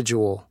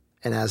individual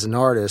and as an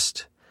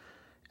artist.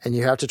 And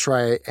you have to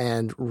try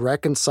and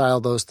reconcile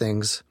those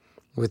things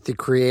with the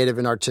creative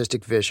and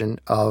artistic vision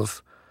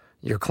of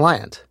your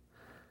client.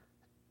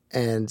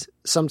 And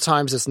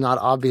sometimes it's not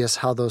obvious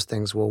how those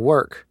things will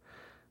work.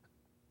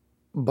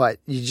 But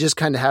you just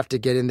kind of have to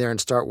get in there and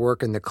start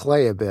working the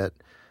clay a bit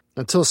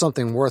until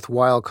something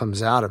worthwhile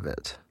comes out of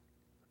it.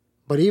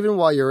 But even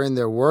while you're in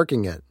there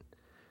working it,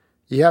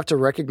 you have to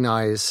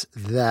recognize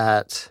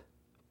that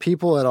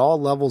people at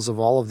all levels of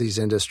all of these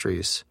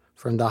industries,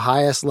 from the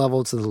highest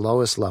level to the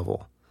lowest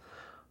level,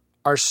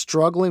 are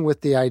struggling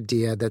with the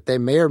idea that they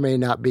may or may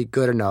not be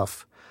good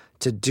enough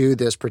to do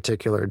this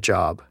particular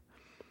job.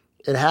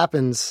 It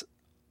happens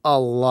a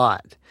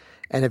lot.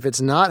 And if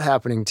it's not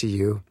happening to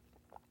you,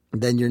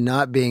 then you're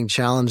not being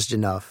challenged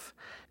enough.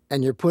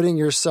 And you're putting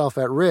yourself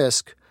at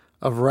risk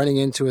of running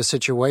into a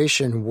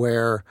situation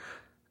where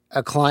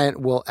a client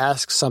will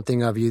ask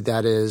something of you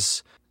that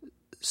is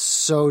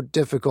so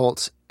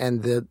difficult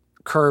and the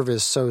curve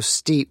is so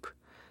steep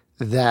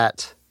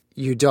that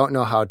you don't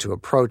know how to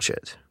approach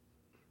it.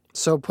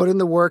 So put in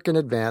the work in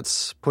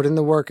advance, put in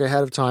the work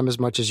ahead of time as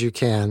much as you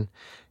can.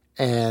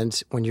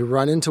 And when you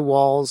run into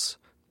walls,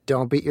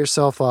 don't beat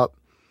yourself up.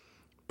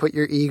 Put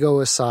your ego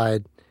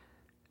aside.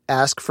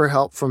 Ask for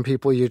help from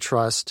people you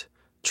trust.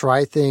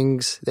 Try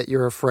things that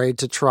you're afraid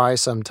to try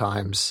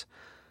sometimes.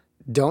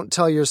 Don't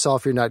tell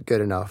yourself you're not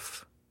good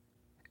enough.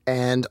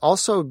 And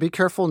also be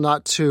careful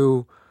not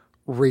to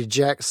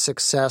reject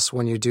success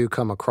when you do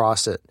come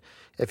across it.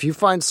 If you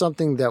find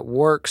something that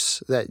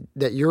works, that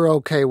you're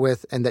okay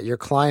with, and that your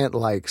client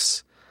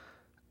likes,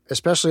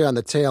 especially on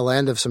the tail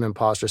end of some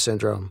imposter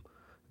syndrome,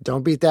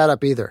 don't beat that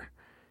up either.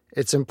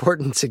 It's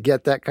important to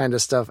get that kind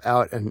of stuff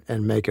out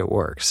and make it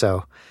work.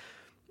 So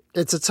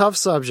it's a tough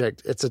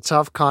subject. It's a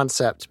tough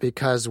concept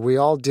because we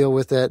all deal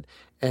with it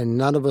and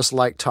none of us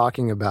like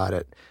talking about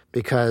it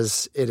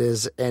because it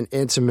is an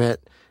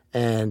intimate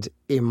and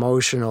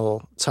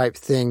emotional type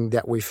thing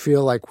that we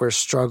feel like we're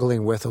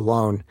struggling with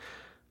alone,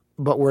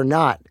 but we're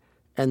not.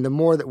 And the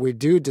more that we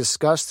do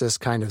discuss this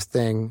kind of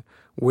thing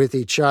with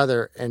each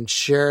other and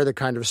share the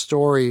kind of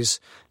stories,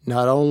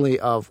 not only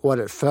of what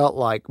it felt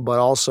like, but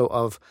also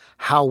of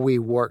how we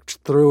worked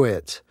through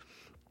it,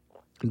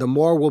 the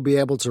more we'll be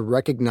able to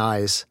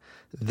recognize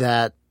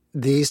that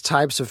these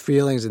types of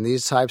feelings and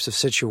these types of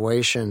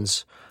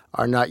situations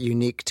are not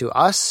unique to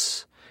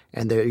us,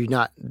 and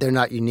they're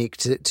not unique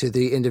to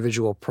the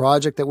individual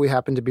project that we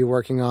happen to be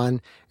working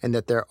on, and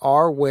that there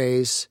are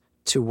ways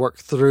to work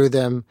through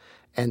them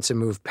and to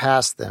move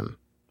past them.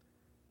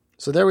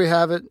 So there we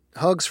have it.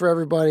 Hugs for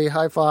everybody.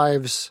 High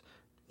fives.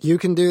 You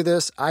can do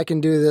this. I can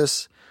do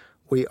this.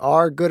 We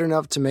are good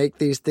enough to make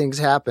these things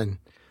happen.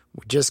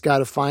 We just got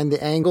to find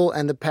the angle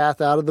and the path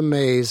out of the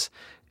maze.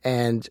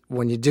 And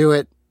when you do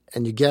it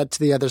and you get to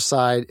the other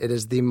side, it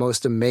is the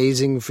most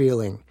amazing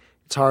feeling.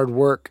 It's hard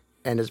work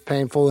and it's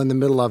painful in the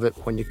middle of it.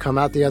 When you come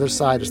out the other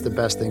side, it's the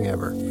best thing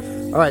ever.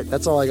 All right,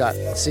 that's all I got.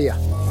 See ya.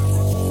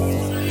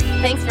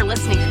 Thanks for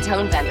listening to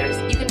Tone Benders.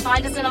 You can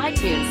find us on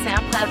iTunes,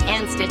 SoundCloud,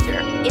 and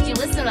Stitcher. If you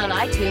listen on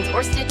iTunes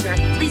or Stitcher,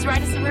 please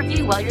write us a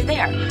review while you're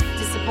there.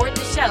 To support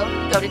the show,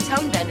 go to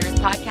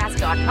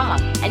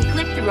tonebenderspodcast.com and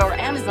click through our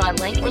Amazon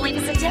link or leave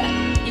us a tip.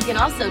 You can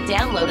also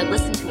download and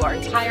listen to our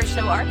entire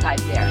show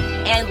archive there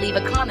and leave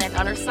a comment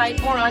on our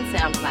site or on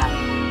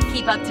SoundCloud.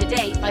 Keep up to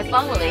date by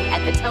following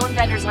at the Tone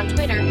Benders on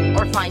Twitter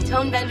or find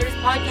Tone Benders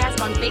Podcast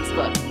on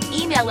Facebook.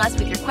 Email us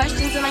with your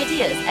questions and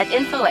ideas at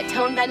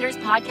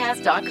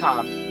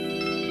info@tonebenderspodcast.com.